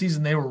early in the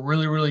season they were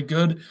really, really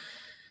good.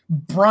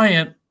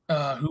 Bryant,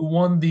 who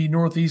won the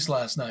Northeast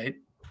last night,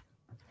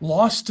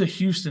 lost to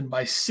Houston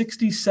by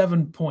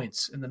 67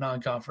 points in the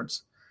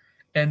non-conference.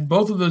 And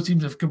both of those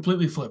teams have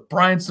completely flipped.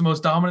 Bryant's the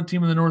most dominant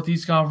team in the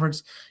Northeast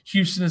Conference.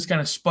 Houston is kind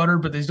of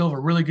sputtered, but they still have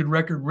a really good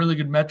record, really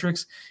good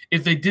metrics.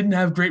 If they didn't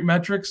have great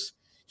metrics,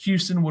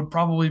 Houston would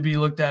probably be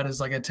looked at as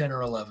like a 10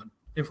 or 11,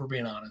 if we're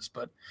being honest.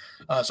 But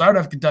so I would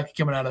have Kentucky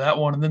coming out of that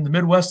one. And then the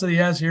Midwest that he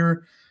has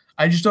here,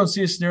 I just don't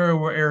see a scenario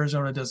where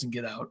Arizona doesn't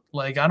get out.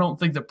 Like, I don't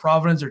think that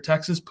Providence or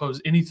Texas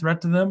pose any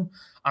threat to them.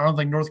 I don't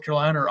think North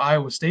Carolina or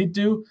Iowa State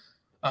do.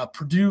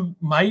 Purdue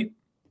might.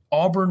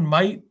 Auburn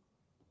might.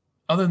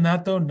 Other than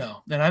that, though,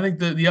 no. And I think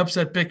the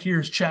upset pick here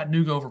is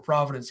Chattanooga over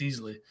Providence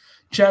easily.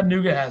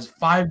 Chattanooga has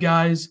 5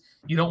 guys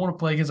you don't want to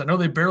play against. I know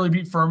they barely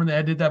beat Furman.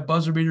 They did that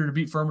buzzer beater to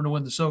beat Furman to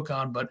win the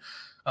SoCon, but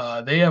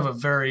They have a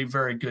very,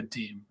 very good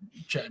team,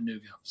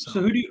 Chattanooga.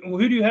 So who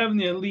do you have in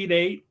the Elite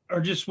Eight, or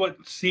just what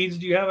seeds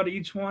do you have at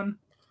each one?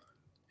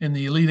 In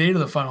the Elite Eight or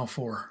the Final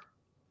Four?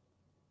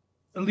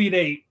 Elite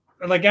Eight.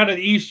 Like out of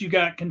the East, you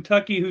got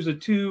Kentucky, who's a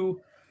 2.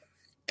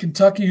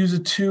 Kentucky, who's a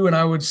 2, and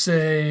I would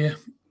say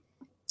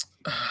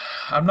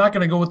I'm not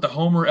going to go with the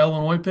Homer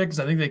Illinois pick because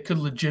I think they could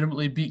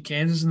legitimately beat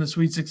Kansas in the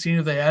Sweet 16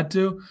 if they had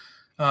to.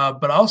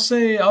 But I'll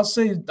say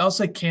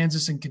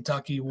Kansas and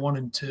Kentucky 1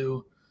 and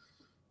 2.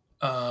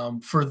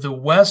 For the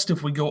West,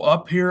 if we go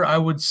up here, I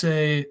would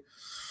say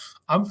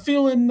I'm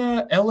feeling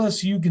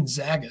LSU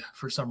Gonzaga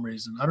for some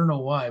reason. I don't know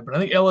why, but I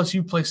think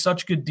LSU plays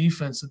such good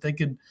defense that they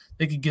could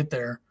get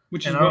there.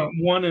 Which is what,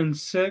 1 and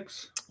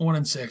 6? 1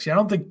 and 6. Yeah, I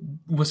don't think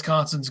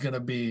Wisconsin's going to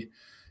be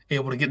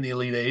able to get in the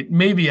Elite Eight.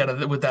 Maybe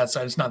with that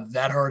side, it's not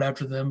that hard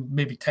after them.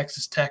 Maybe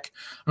Texas Tech,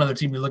 another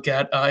team you look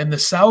at. In the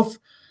South,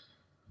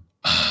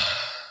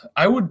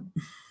 I would.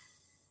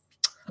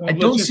 Well, I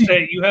don't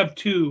see. You have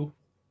 2.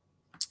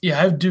 Yeah,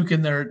 I have Duke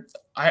in there.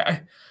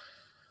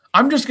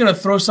 I'm just going to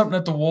throw something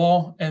at the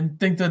wall and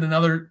think that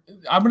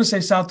I'm going to say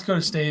South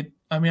Dakota State.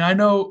 I mean, I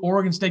know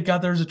Oregon State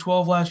got there as a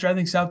 12 last year. I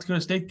think South Dakota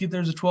State get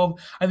there as a 12.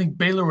 I think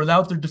Baylor,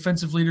 without their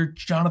defensive leader,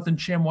 Jonathan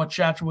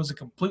Chamois-Chacha, was a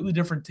completely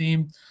different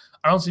team.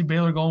 I don't see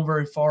Baylor going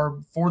very far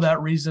for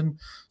that reason.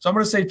 So I'm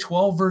going to say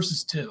 12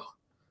 versus 2.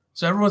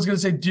 So everyone's going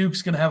to say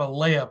Duke's going to have a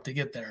layup to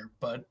get there.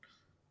 But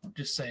I'm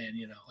just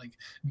saying, like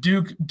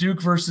Duke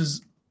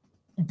versus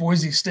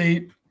Boise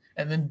State,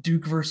 and then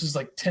Duke versus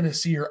like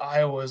Tennessee or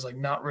Iowa is like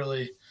not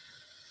really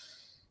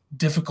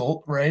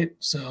difficult, right?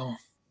 So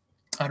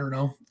I don't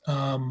know.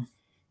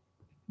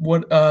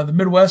 The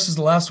Midwest is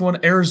the last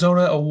one.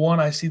 Arizona a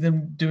 1. I see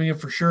them doing it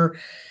for sure.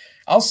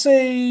 I'll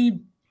say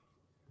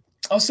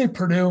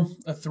Purdue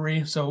a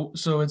 3. So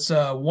it's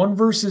 1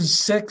 versus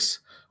 6,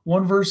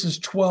 1 versus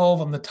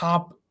 12 on the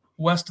top,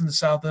 West and the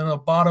South, and on the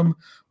bottom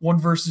 1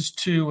 versus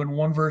 2 and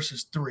 1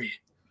 versus 3.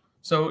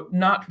 So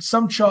not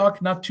some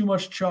chalk, not too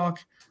much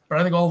chalk, but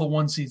I think all the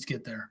 1 seeds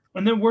get there.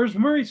 And then where's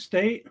Murray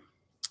State?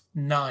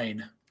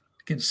 9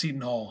 against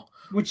Seton Hall.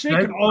 Which they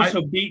could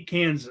also beat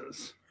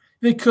Kansas.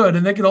 They could,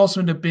 and they could also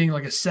end up being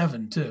like a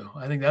 7 too.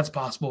 I think that's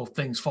possible if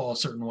things fall a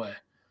certain way.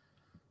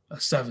 A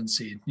 7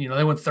 seed. They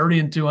went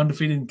 30-2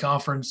 undefeated in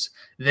conference.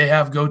 They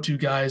have go-to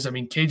guys. I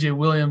mean, KJ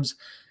Williams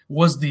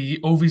was the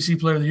OVC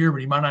player of the year,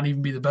 but he might not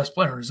even be the best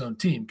player on his own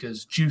team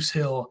because Juice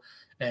Hill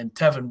and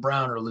Tevin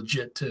Brown are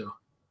legit too.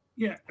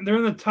 Yeah, they're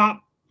in the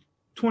top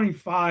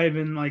 25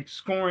 in like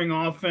scoring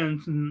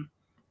offense and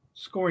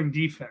scoring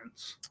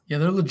defense. Yeah,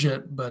 they're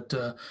legit. But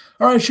all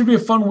right, should be a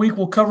fun week.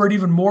 We'll cover it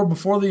even more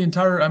before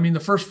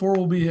the first 4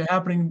 will be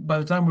happening by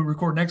the time we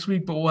record next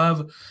week, but we'll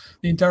have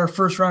the entire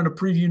first round of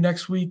preview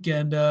next week,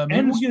 and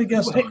maybe we'll get a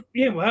guest on.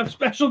 Yeah, we'll have a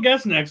special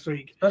guest next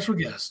week. Special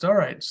guest. All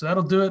right, so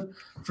that'll do it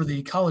for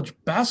the college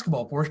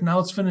basketball portion. Now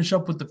let's finish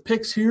up with the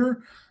picks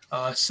here.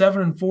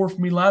 7-4 for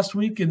me last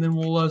week, and then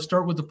we'll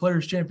start with the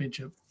Players'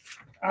 Championship.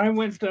 I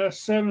went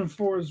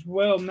 7-4 as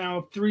well.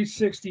 Now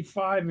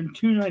 365 and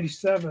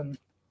 297.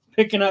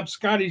 Picking up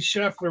Scotty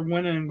Scheffler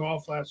winning in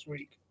golf last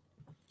week.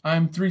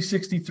 I'm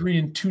 363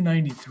 and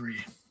 293.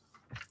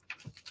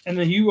 And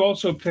then you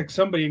also picked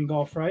somebody in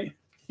golf, right?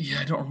 Yeah,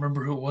 I don't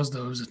remember who it was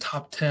though. It was a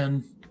top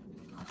 10.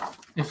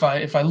 If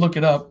I look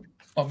it up,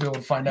 I'll be able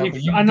to find out.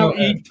 I know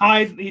he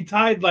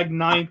tied like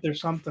 9th or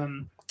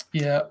something.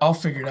 Yeah, I'll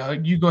figure it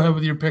out. You go ahead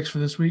with your picks for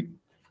this week.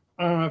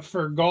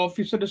 For golf,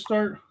 you said to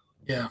start.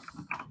 Yeah.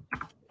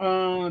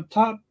 My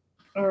top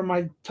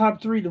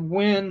 3 to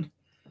win.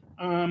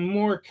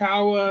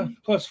 Morikawa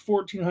plus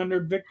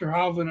 1,400, Victor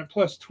Hovland at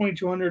plus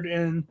 2,200,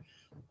 and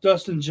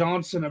Dustin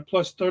Johnson at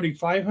plus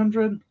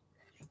 3,500.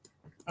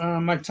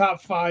 My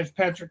top 5,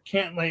 Patrick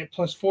Cantlay at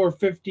plus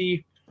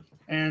 450,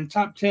 and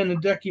top 10,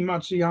 Hideki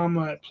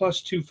Matsuyama at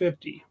plus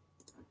 250.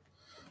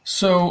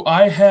 So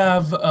I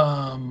had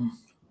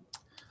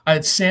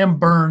Sam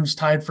Burns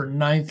tied for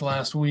 9th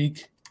last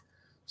week.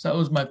 So that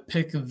was my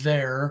pick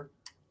there.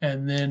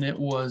 And then it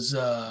was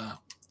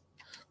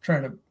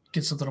trying to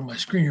get something on my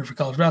screen here for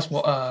college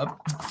basketball.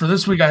 For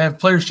this week, I have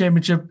Players'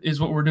 Championship is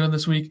what we're doing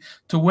this week.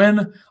 To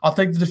win, I'll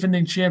take the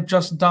defending champ,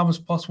 Justin Thomas,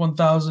 plus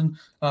 1,000.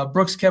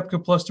 Brooks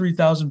Koepka, plus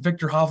 3,000.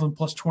 Victor Hovland,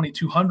 plus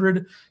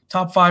 2,200.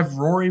 Top 5,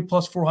 Rory,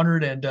 plus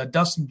 400. And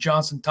Dustin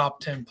Johnson, top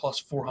 10, plus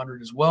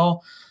 400 as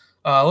well.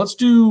 Let's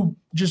do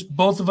just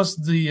both of us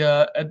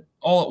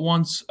all at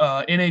once,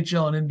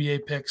 NHL and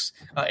NBA picks.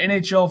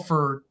 NHL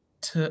for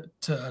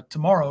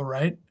tomorrow,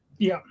 right?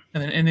 Yeah.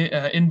 And then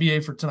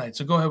NBA for tonight.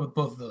 So go ahead with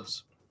both of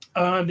those.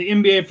 The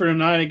NBA for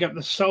tonight, I got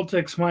the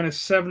Celtics minus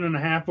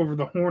 7.5 over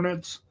the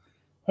Hornets.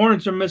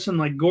 Hornets are missing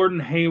like Gordon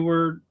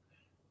Hayward,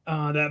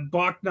 that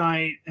Bach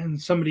Knight,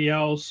 and somebody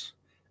else.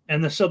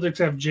 And the Celtics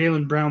have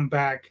Jaylen Brown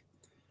back.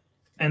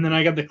 And then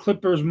I got the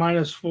Clippers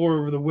minus 4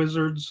 over the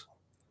Wizards.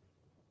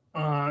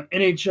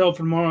 NHL for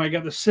tomorrow, I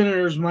got the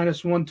Senators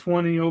minus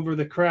 120 over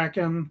the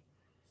Kraken.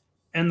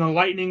 And the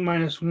Lightning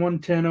minus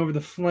 110 over the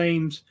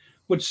Flames,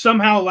 which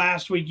somehow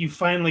last week you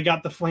finally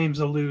got the Flames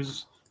to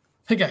lose.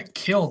 They got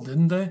killed,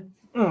 didn't they?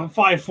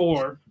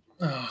 5-4.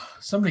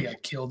 Somebody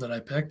got killed that I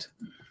picked.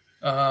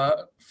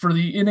 For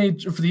the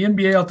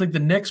NBA, I'll take the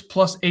Knicks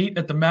 +8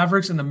 at the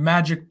Mavericks and the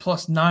Magic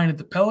 +9 at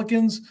the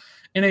Pelicans.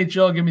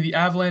 NHL, give me the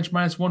Avalanche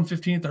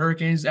 -115 at the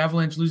Hurricanes.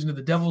 Avalanche losing to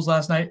the Devils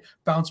last night,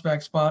 bounce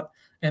back spot.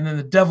 And then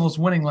the Devils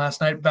winning last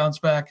night, bounce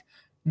back,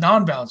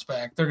 non-bounce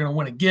back. They're going to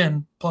win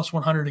again,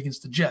 +100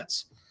 against the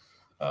Jets.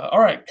 All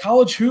right,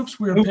 college hoops.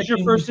 Who's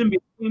your first NBA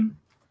team?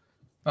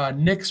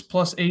 Knicks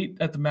 +8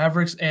 at the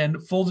Mavericks.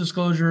 And full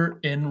disclosure,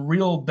 in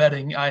real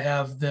betting, I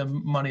have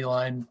them money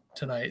line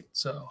tonight.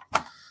 So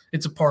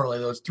it's a parlay.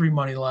 Those 3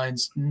 money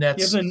lines: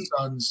 Nets,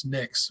 Suns,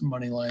 Knicks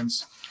money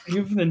lines. You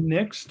have the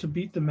Knicks to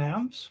beat the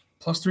Mavs?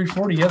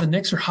 +340. Yeah, the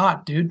Knicks are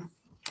hot, dude.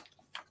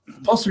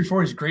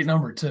 +340 is a great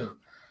number too.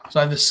 So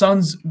I have the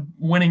Suns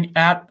winning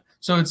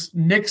so it's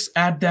Knicks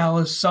at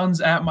Dallas,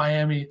 Suns at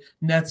Miami,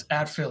 Nets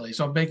at Philly.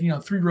 So I'm banking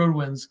on 3 road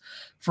wins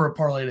for a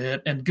parlay to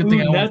hit. And good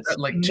thing I won't bet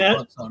like 2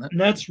 months on it.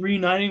 Nets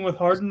reuniting with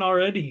Harden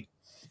already.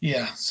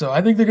 Yeah, so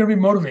I think they're going to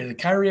be motivated.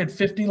 Kyrie had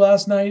 50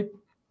 last night.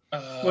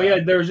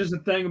 There was just a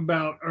thing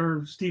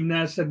or Steve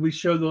Nash said we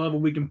show the level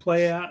we can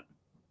play at.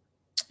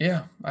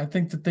 Yeah, I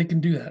think that they can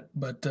do that.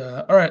 But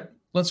all right,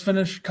 let's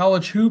finish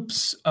college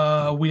hoops.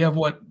 We have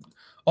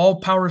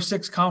all Power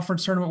 6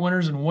 conference tournament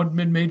winners and 1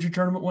 mid-major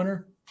tournament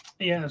winner.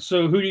 Yeah,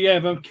 so who do you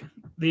have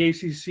the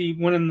ACC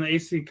winning the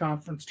ACC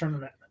conference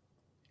tournament?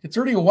 It's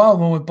already a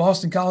wild one with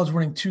Boston College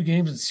winning 2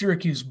 games and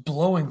Syracuse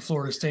blowing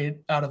Florida State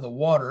out of the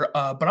water.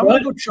 But I'm going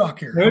to go chalk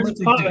here.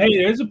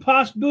 There's a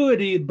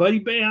possibility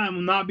Buddy Boeheim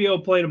will not be able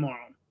to play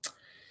tomorrow.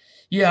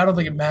 Yeah, I don't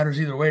think it matters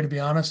either way, to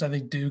be honest. I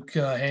think Duke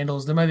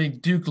handles them. I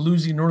think Duke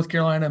losing North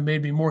Carolina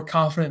made me more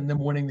confident in them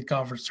winning the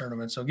conference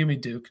tournament. So give me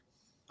Duke.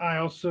 I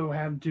also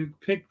have Duke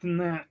picked in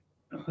that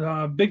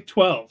Big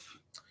 12.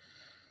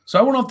 So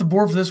I went off the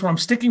board for this one. I'm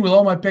sticking with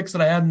all my picks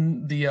that I had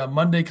in the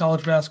Monday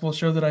college basketball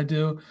show that I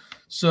do.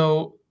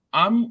 So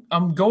I'm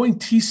going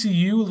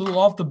TCU, a little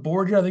off the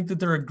board here. I think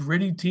that they're a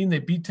gritty team. They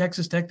beat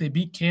Texas Tech. They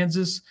beat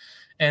Kansas.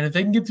 And if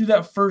they can get through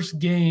that first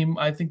game,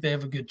 I think they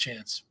have a good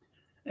chance.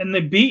 And they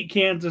beat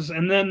Kansas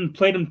and then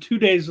played them 2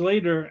 days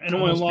later and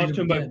only lost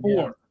to them by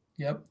 4.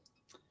 Yeah. Yep.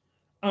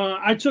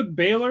 I took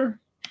Baylor.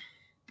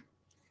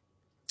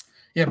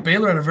 Yeah,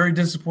 Baylor had a very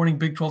disappointing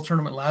Big 12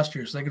 tournament last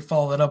year, so they could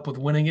follow that up with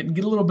winning it and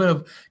get a little bit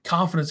of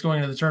confidence going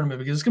into the tournament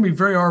because it's going to be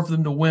very hard for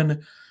them to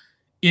win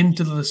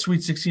into the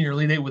Sweet 16 or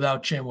Elite 8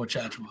 without Chamwa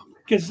Chachma.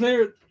 Because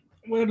they're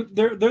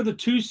the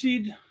 2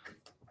 seed.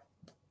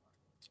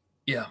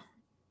 Yeah,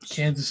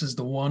 Kansas is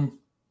the 1.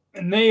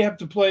 And they have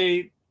to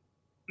play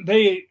 –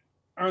 they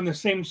are on the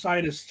same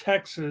side as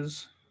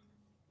Texas.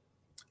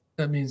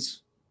 That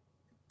means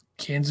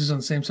Kansas on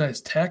the same side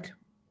as Tech?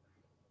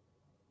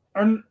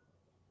 Let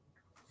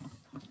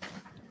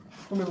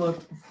me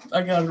look.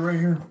 I got it right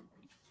here.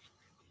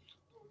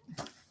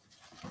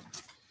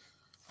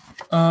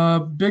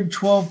 Big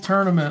 12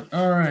 tournament.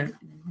 All right.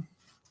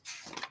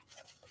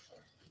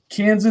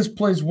 Kansas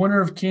plays winner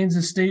of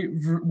Kansas State,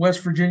 West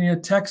Virginia.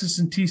 Texas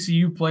and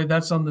TCU play.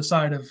 That's on the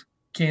side of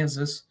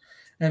Kansas.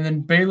 And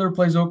then Baylor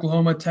plays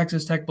Oklahoma.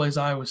 Texas Tech plays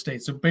Iowa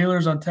State. So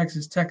Baylor's on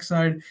Texas Tech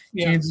side.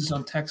 Yeah. Kansas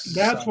on Texas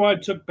That's side. why I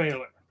took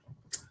Baylor.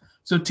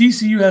 So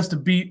TCU has to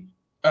beat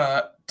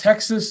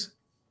Texas,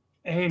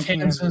 and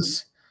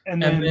Kansas,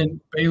 and then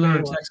Baylor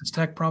or Texas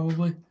Tech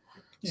probably.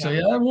 Yeah. So,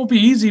 yeah, that won't be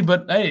easy,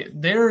 but, hey,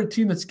 they're a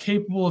team that's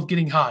capable of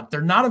getting hot.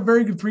 They're not a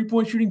very good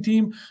three-point shooting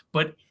team,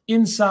 but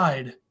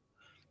inside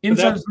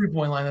the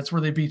three-point line, that's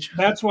where they beat you.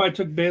 That's why I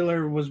took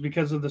Baylor was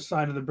because of the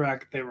side of the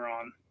bracket they were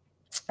on.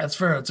 That's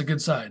fair. That's a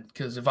good side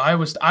because if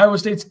Iowa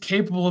State's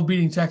capable of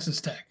beating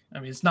Texas Tech. I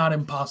mean, it's not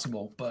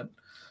impossible, but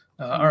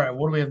all right,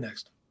 what do we have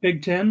next?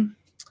 Big 10.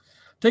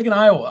 Taking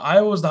Iowa.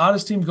 Iowa was the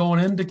hottest team going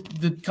into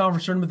the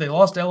conference tournament. They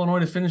lost to Illinois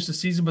to finish the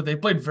season, but they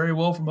played very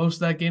well for most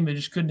of that game. They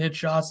just couldn't hit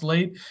shots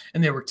late,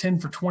 and they were 10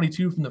 for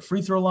 22 from the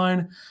free throw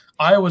line.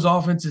 Iowa's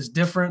offense is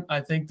different.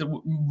 I think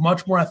that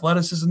much more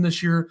athleticism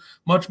this year,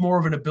 much more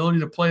of an ability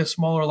to play a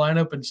smaller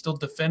lineup and still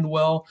defend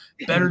well,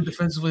 better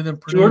defensively than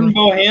Purdue. Jordan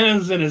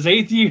Bohannon's in his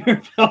 8th year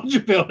of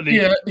eligibility.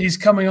 Yeah, he's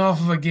coming off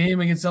of a game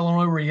against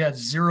Illinois where he had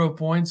 0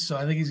 points, so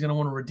I think he's going to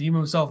want to redeem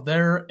himself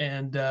there.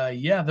 And, they're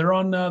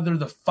they're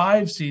the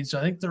 5 seed, so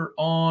I think they're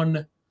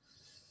on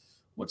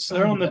 – what side?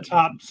 They're on the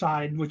top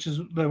side, which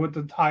is with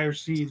the higher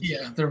seeds.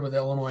 Yeah, they're with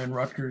Illinois and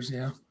Rutgers,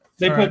 yeah.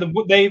 Their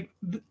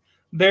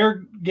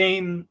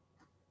game –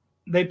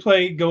 they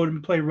go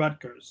and play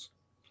Rutgers.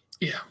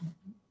 Yeah.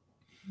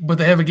 But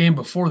they have a game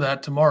before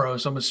that tomorrow,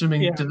 so I'm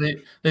assuming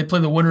they play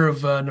the winner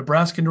of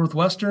Nebraska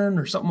Northwestern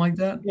or something like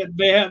that?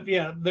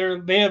 Yeah,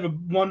 they have a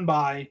 1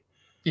 bye.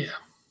 Yeah.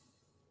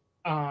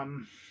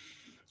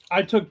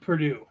 I took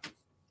Purdue.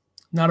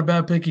 Not a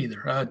bad pick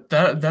either.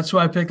 That's who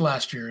I picked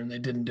last year, and they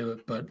didn't do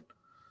it, but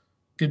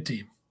good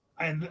team.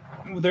 And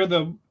they're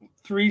the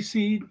 3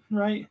 seed,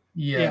 right?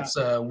 Yeah. It's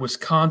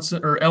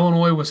Wisconsin or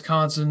Illinois,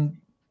 Wisconsin,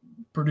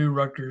 Purdue,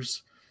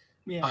 Rutgers,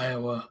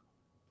 Iowa,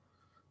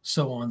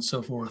 so on and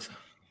so forth.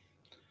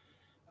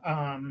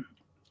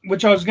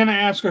 Which I was going to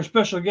ask our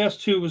special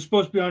guest who was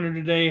supposed to be on here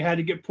today, had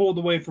to get pulled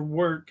away for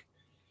work.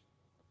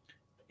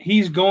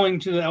 He's going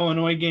to the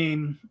Illinois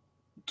game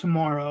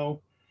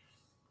tomorrow.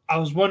 I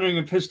was wondering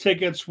if his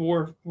tickets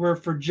were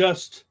for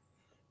just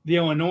the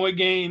Illinois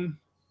game,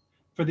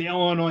 for the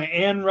Illinois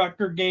and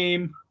Rutgers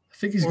game. I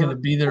think he's going to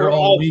be there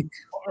all week.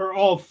 Or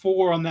all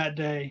four on that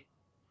day.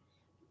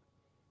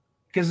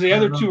 Because the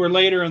other two are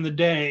later in the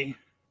day.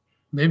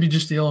 Maybe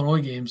just the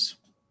Illinois games.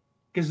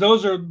 Because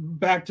those are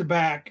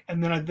back-to-back,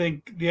 and then I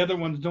think the other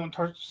ones don't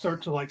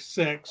start till like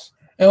 6.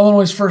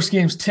 Illinois' first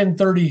game's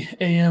 10:30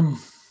 a.m.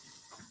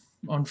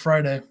 on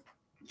Friday.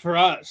 For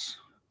us.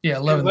 Yeah,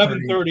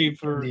 11:30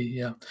 for Indy,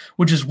 yeah.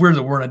 Which is weird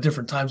that we're in a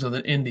different time zone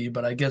than Indy,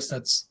 but I guess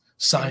that's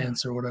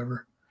science or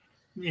whatever.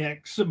 Yeah,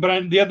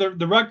 but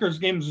the Rutgers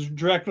games is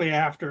directly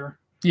after.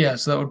 Yeah,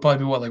 so that would probably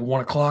be what, like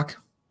 1 o'clock?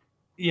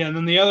 Yeah, and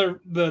then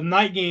the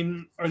night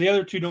game or the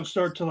other two don't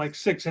start till like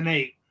 6 and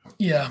 8.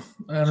 Yeah,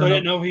 I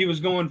didn't know if he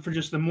was going for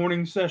just the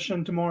morning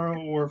session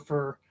tomorrow or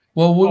for.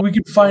 Well, we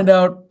could find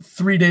out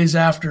 3 days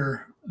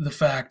after the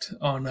fact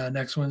on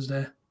next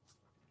Wednesday.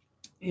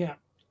 Yeah,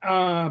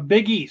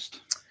 Big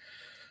East.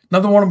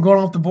 Another one I'm going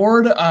off the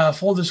board.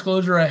 Full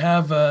disclosure, I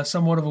have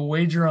somewhat of a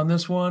wager on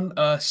this one.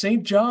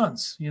 St.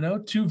 John's,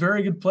 two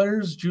very good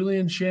players,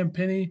 Julian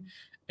Champagny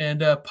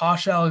and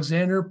Posh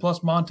Alexander,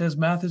 plus Montez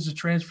Mathis, a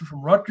transfer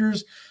from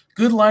Rutgers.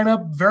 Good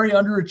lineup, very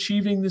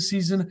underachieving this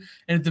season.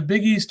 And if the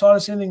Big East taught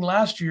us anything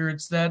last year,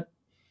 it's that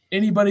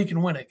anybody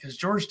can win it, because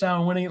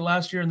Georgetown winning it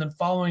last year and then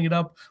following it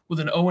up with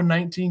an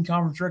 0-19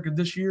 conference record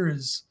this year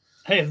is.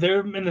 Hey,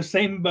 they're in the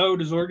same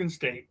boat as Oregon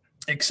State.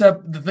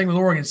 Except the thing with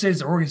Oregon State is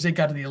that Oregon State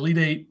got to the Elite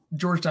Eight.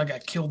 Georgetown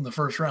got killed in the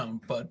first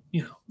round. But,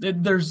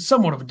 there's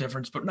somewhat of a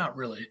difference, but not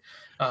really.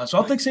 So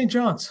I'll take St.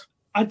 John's.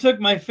 I took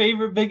my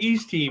favorite Big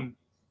East team,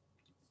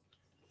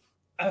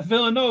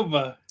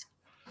 Villanova.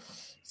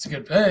 It's a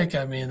good pick.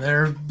 I mean,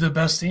 they're the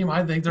best team,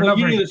 I think. They're well, not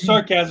you very knew the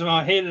sarcasm.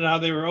 I hated how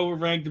they were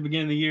overranked at the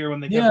beginning of the year when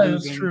they kept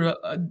losing. That's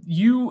true.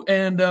 You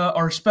and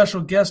our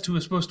special guest who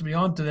was supposed to be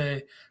on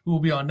today, who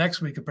will be on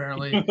next week,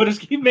 apparently. We'll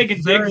just keep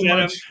making digs at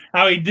him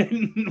how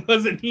he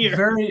wasn't here.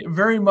 Very,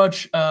 very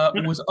much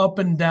was up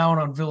and down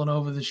on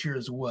Villanova this year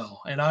as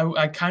well. And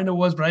I kind of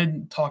was, but I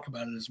didn't talk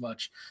about it as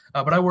much.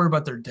 But I worry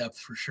about their depth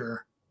for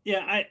sure.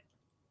 Yeah,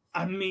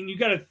 I mean, you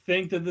got to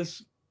think that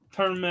this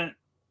tournament,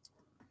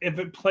 if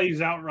it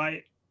plays out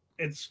right,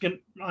 it's going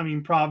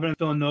to, Providence,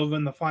 Villanova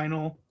in the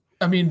final.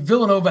 I mean,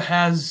 Villanova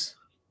has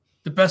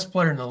the best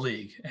player in the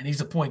league, and he's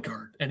a point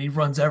guard, and he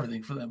runs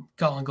everything for them.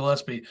 Colin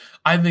Gillespie,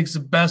 I think, is the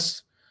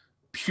best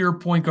pure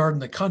point guard in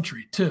the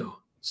country, too.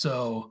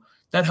 So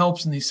that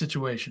helps in these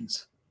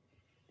situations.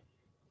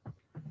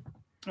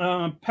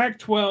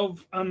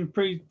 Pac-12, I'm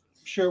pretty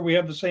sure we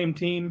have the same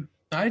team.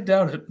 I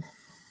doubt it.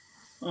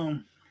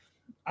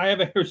 I have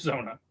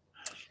Arizona.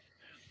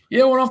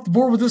 Yeah, went off the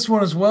board with this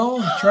one as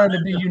well, trying to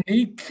be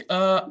unique.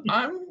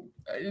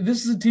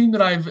 This is a team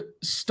that I've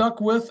stuck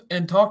with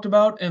and talked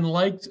about and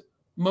liked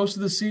most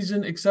of the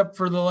season, except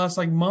for the last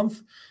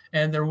month,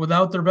 and they're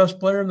without their best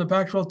player in the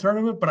Pac-12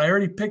 tournament. But I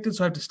already picked it,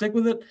 so I have to stick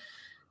with it.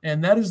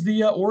 And that is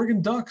the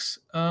Oregon Ducks.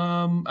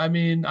 I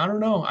don't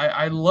know.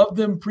 I love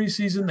them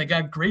preseason. They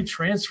got great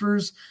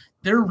transfers.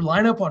 Their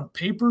lineup on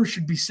paper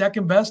should be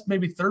second best,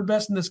 maybe third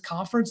best in this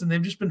conference, and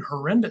they've just been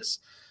horrendous.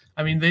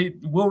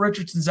 Will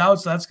Richardson's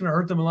out, so that's going to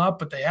hurt them a lot.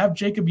 But they have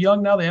Jacob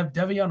Young now. They have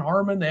Devion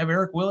Harmon. They have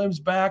Eric Williams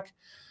back.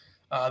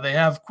 They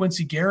have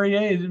Quincy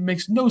Guerrier. It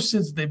makes no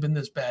sense that they've been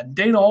this bad.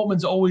 Dana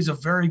Altman's always a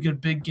very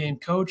good big game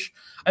coach.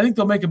 I think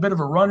they'll make a bit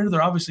of a run here.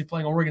 They're obviously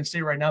playing Oregon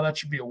State right now. That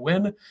should be a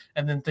win,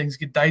 and then things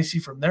get dicey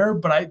from there.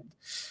 But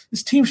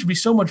this team should be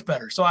so much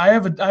better. So I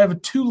have a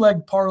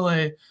 2-leg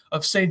parlay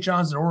of St.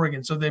 John's and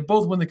Oregon. So if they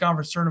both win the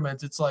conference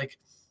tournament, it's like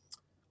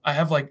I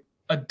have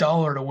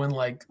 $1 to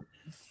win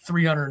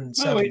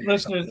 370. Oh, wait,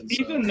 listeners,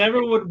 Ethan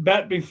never would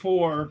bet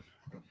before,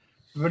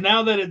 but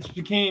now that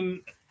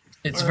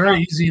it's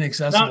very easy and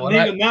accessible.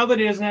 Now that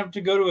he doesn't have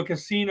to go to a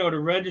casino to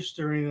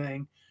register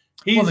anything,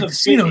 the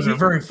casinos are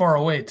very far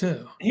away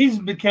too. He's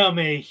become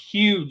a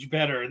huge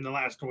bettor in the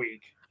last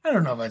week. I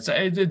don't know if I'd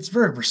say it's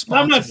very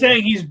responsible. I'm not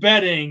saying he's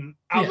betting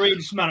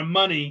outrageous amount of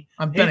money.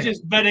 He's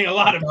just betting a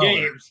lot of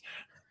games.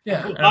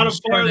 Yeah, a lot of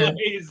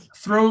parlays.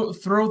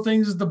 Throw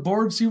things at the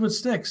board, see what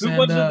sticks. Who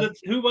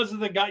was it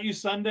that got you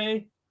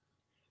Sunday?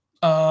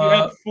 You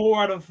had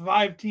 4 out of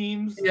 5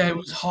 teams. Yeah, it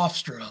was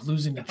Hofstra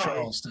losing to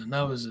Charleston.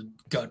 That was a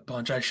gut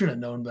punch. I should have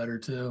known better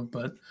too.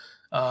 But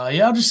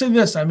I'll just say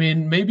this.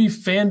 Maybe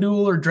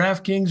FanDuel or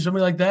DraftKings or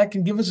something like that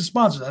can give us a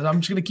sponsor. I'm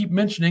just going to keep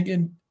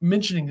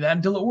mentioning that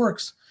until it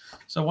works.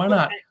 So why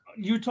not?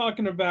 You're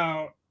talking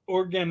about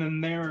Oregon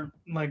and their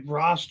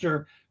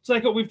roster. It's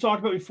like what we've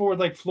talked about before,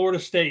 with Florida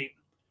State.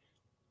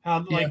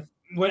 How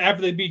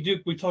after they beat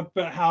Duke, we talked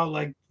about how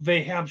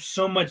they have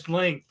so much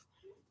length.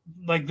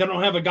 They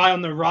don't have a guy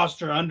on their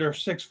roster under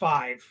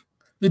 6'5".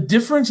 The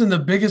difference and the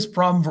biggest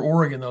problem for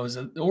Oregon, though, is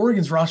that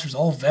Oregon's roster is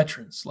all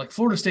veterans.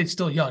 Florida State's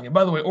still young. And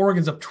by the way,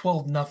 Oregon's up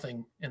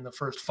 12-0 in the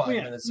first 5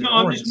 minutes. No,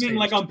 I'm just meaning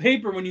on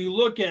paper when you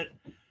look at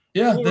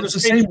that's the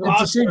same.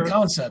 Roster, it's the same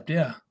concept.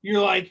 Yeah,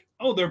 you're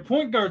their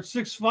point guard's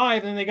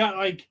 6'5", and they got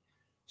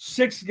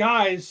 6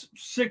 guys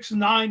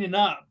 6'9" and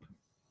up,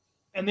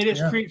 and they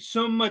just create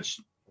so much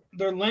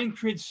their length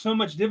creates so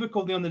much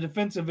difficulty on the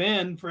defensive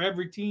end for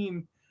every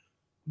team,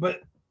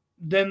 but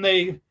then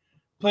they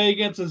play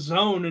against a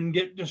zone and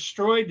get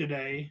destroyed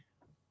today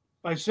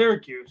by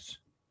Syracuse,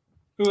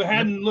 who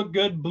hadn't looked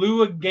good,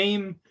 blew a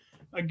game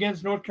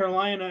against North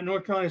Carolina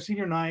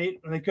senior night,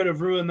 and they could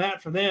have ruined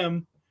that for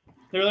them.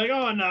 They're like,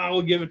 oh, no,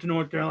 we'll give it to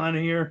North Carolina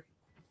here.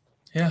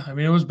 Yeah, I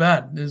mean, it was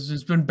bad.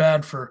 It's been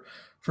bad for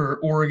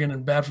Oregon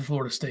and bad for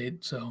Florida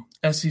State. So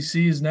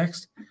SEC is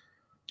next.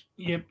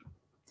 Yep.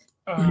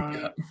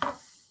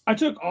 I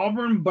took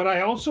Auburn, but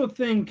I also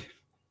think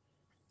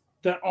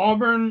that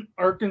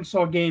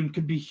Auburn-Arkansas game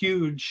could be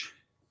huge.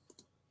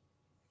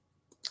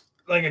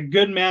 Like a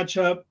good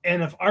matchup.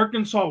 And if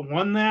Arkansas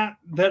won that,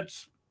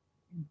 that's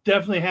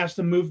definitely has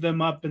to move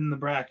them up in the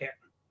bracket.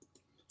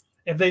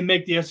 If they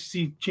make the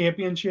SEC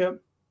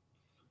championship.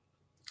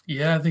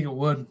 Yeah, I think it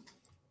would.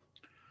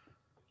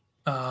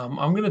 I'm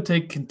going to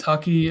take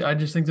Kentucky. I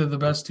just think they're the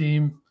best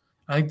team.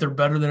 I think they're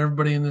better than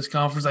everybody in this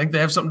conference. I think they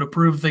have something to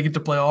prove if they get to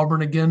play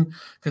Auburn again,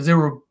 because they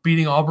were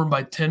beating Auburn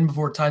by 10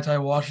 before Ty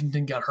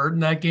Washington got hurt in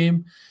that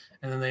game,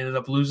 and then they ended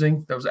up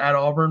losing. That was at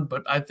Auburn,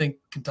 but I think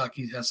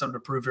Kentucky has something to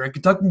prove here. And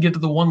Kentucky can get to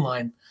the one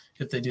line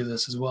if they do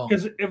this as well.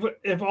 Because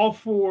if all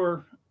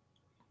four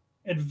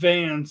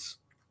advance,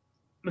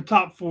 the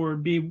top four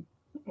would be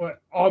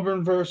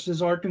Auburn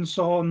versus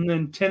Arkansas, and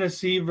then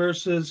Tennessee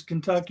versus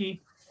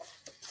Kentucky.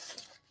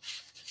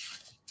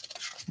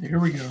 Here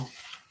we go.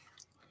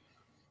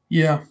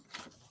 Yeah.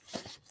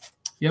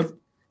 Yep.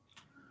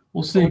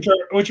 We'll see.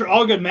 Which are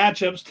all good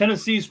matchups.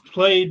 Tennessee's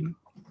played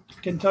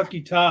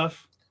Kentucky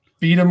tough.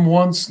 Beat them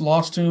once,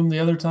 lost to them the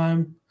other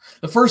time.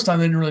 The first time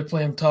they didn't really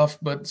play them tough,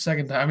 but the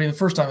second time, the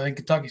first time I think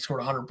Kentucky scored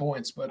 100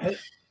 points. But did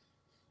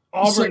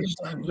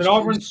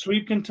Auburn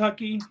sweep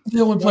Kentucky?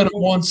 They only played it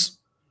once.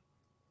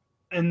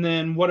 And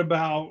then what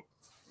about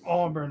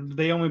Auburn? Did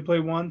they only play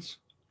once?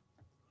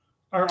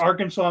 Or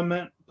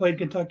Arkansas played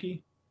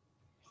Kentucky?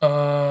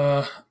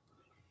 I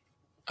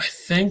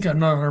think I'm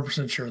not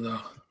 100% sure though.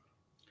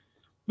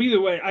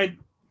 Either way,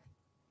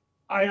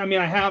 I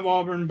have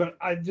Auburn, but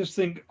I just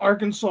think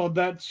Arkansas,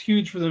 that's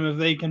huge for them if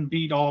they can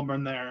beat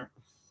Auburn there.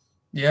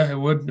 Yeah, it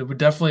would. It would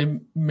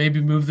definitely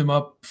maybe move them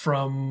up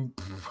from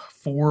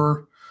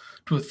 4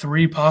 to a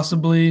 3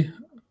 possibly,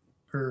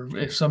 or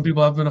if some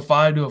people have been a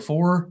 5 to a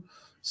 4.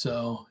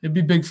 So it'd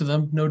be big for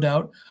them, no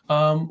doubt.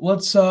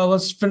 Let's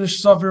finish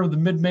this off here with the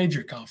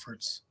mid-major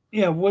conference.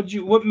 Yeah,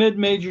 what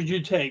mid-major did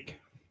you take?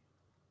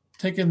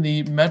 Taking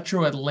the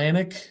Metro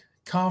Atlantic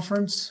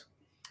Conference,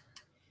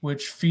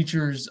 which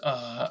features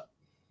a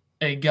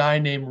guy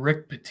named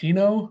Rick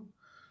Pitino,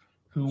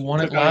 who won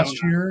it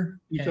last year.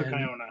 You took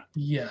Iona.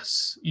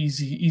 Yes,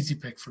 easy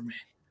pick for me.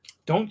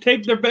 Don't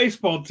take their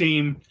baseball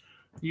team.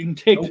 You can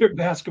take their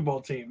basketball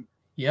team.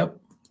 Yep,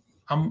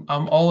 I'm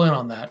all in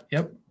on that.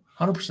 Yep,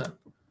 100%.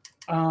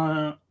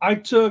 I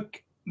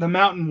took the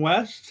Mountain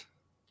West.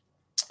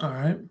 All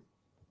right.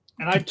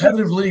 And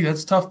competitive league,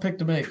 that's a tough pick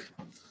to make.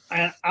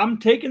 I'm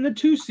taking the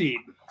 2 seed.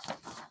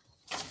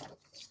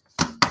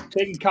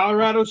 Taking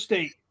Colorado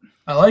State.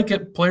 I like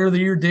it. Player of the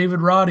year,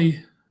 David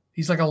Roddy.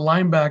 He's like a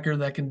linebacker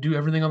that can do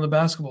everything on the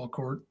basketball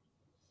court.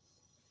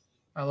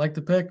 I like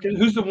the pick.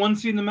 Who's the 1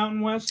 seed in the Mountain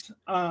West?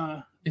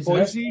 Is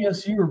Boise? it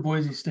SDSU or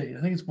Boise State?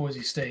 I think it's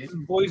Boise State.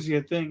 Boise,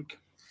 I think.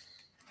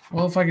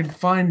 Well, if I can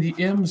find the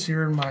M's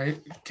here in my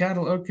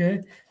catalog.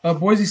 Okay.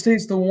 Boise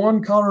State's the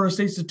 1, Colorado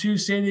State's the 2,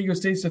 San Diego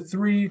State's the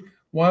 3,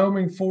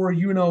 Wyoming 4,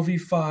 UNLV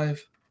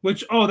 5.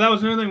 Which, that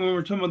was another thing when we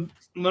were talking about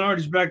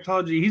Lenardi's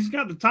bracketology. He's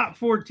got the top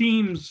 4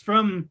 teams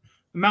from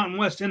the Mountain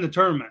West in the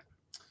tournament.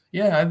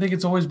 Yeah, I think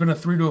it's always been a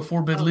 3 to a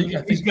 4 bid league.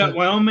 He's got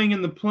Wyoming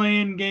in the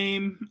play-in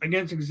game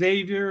against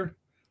Xavier.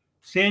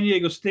 San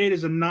Diego State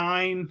is a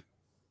 9.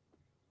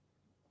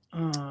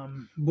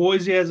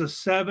 Boise has a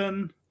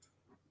 7.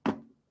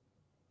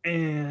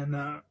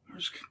 And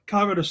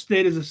Colorado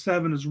State is a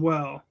 7 as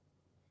well.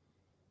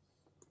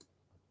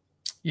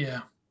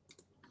 Yeah.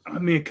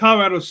 If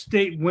Colorado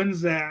State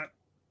wins that,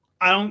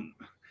 I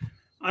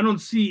don't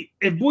see,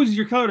 if Boise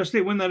or Colorado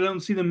State win that, I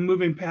don't see them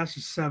moving past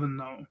a 7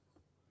 though.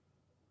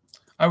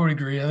 I would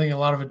agree. I think a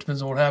lot of it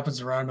depends on what happens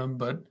around them,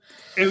 but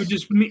it would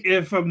just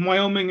if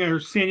Wyoming or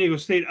San Diego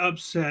State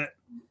upset,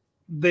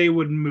 they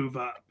would move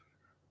up.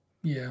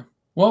 Yeah.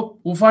 Well,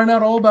 we'll find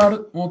out all about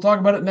it. We'll talk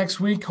about it next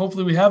week.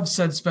 Hopefully we have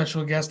said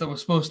special guest that was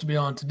supposed to be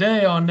on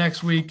today on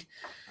next week.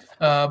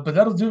 But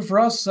that'll do it for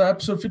us.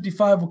 Episode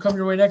 55 will come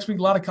your way next week.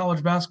 A lot of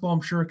college basketball.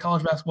 I'm sure a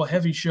college basketball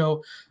heavy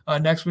show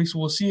next week. So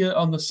we'll see you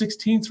on the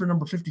 16th for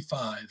number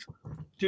 55.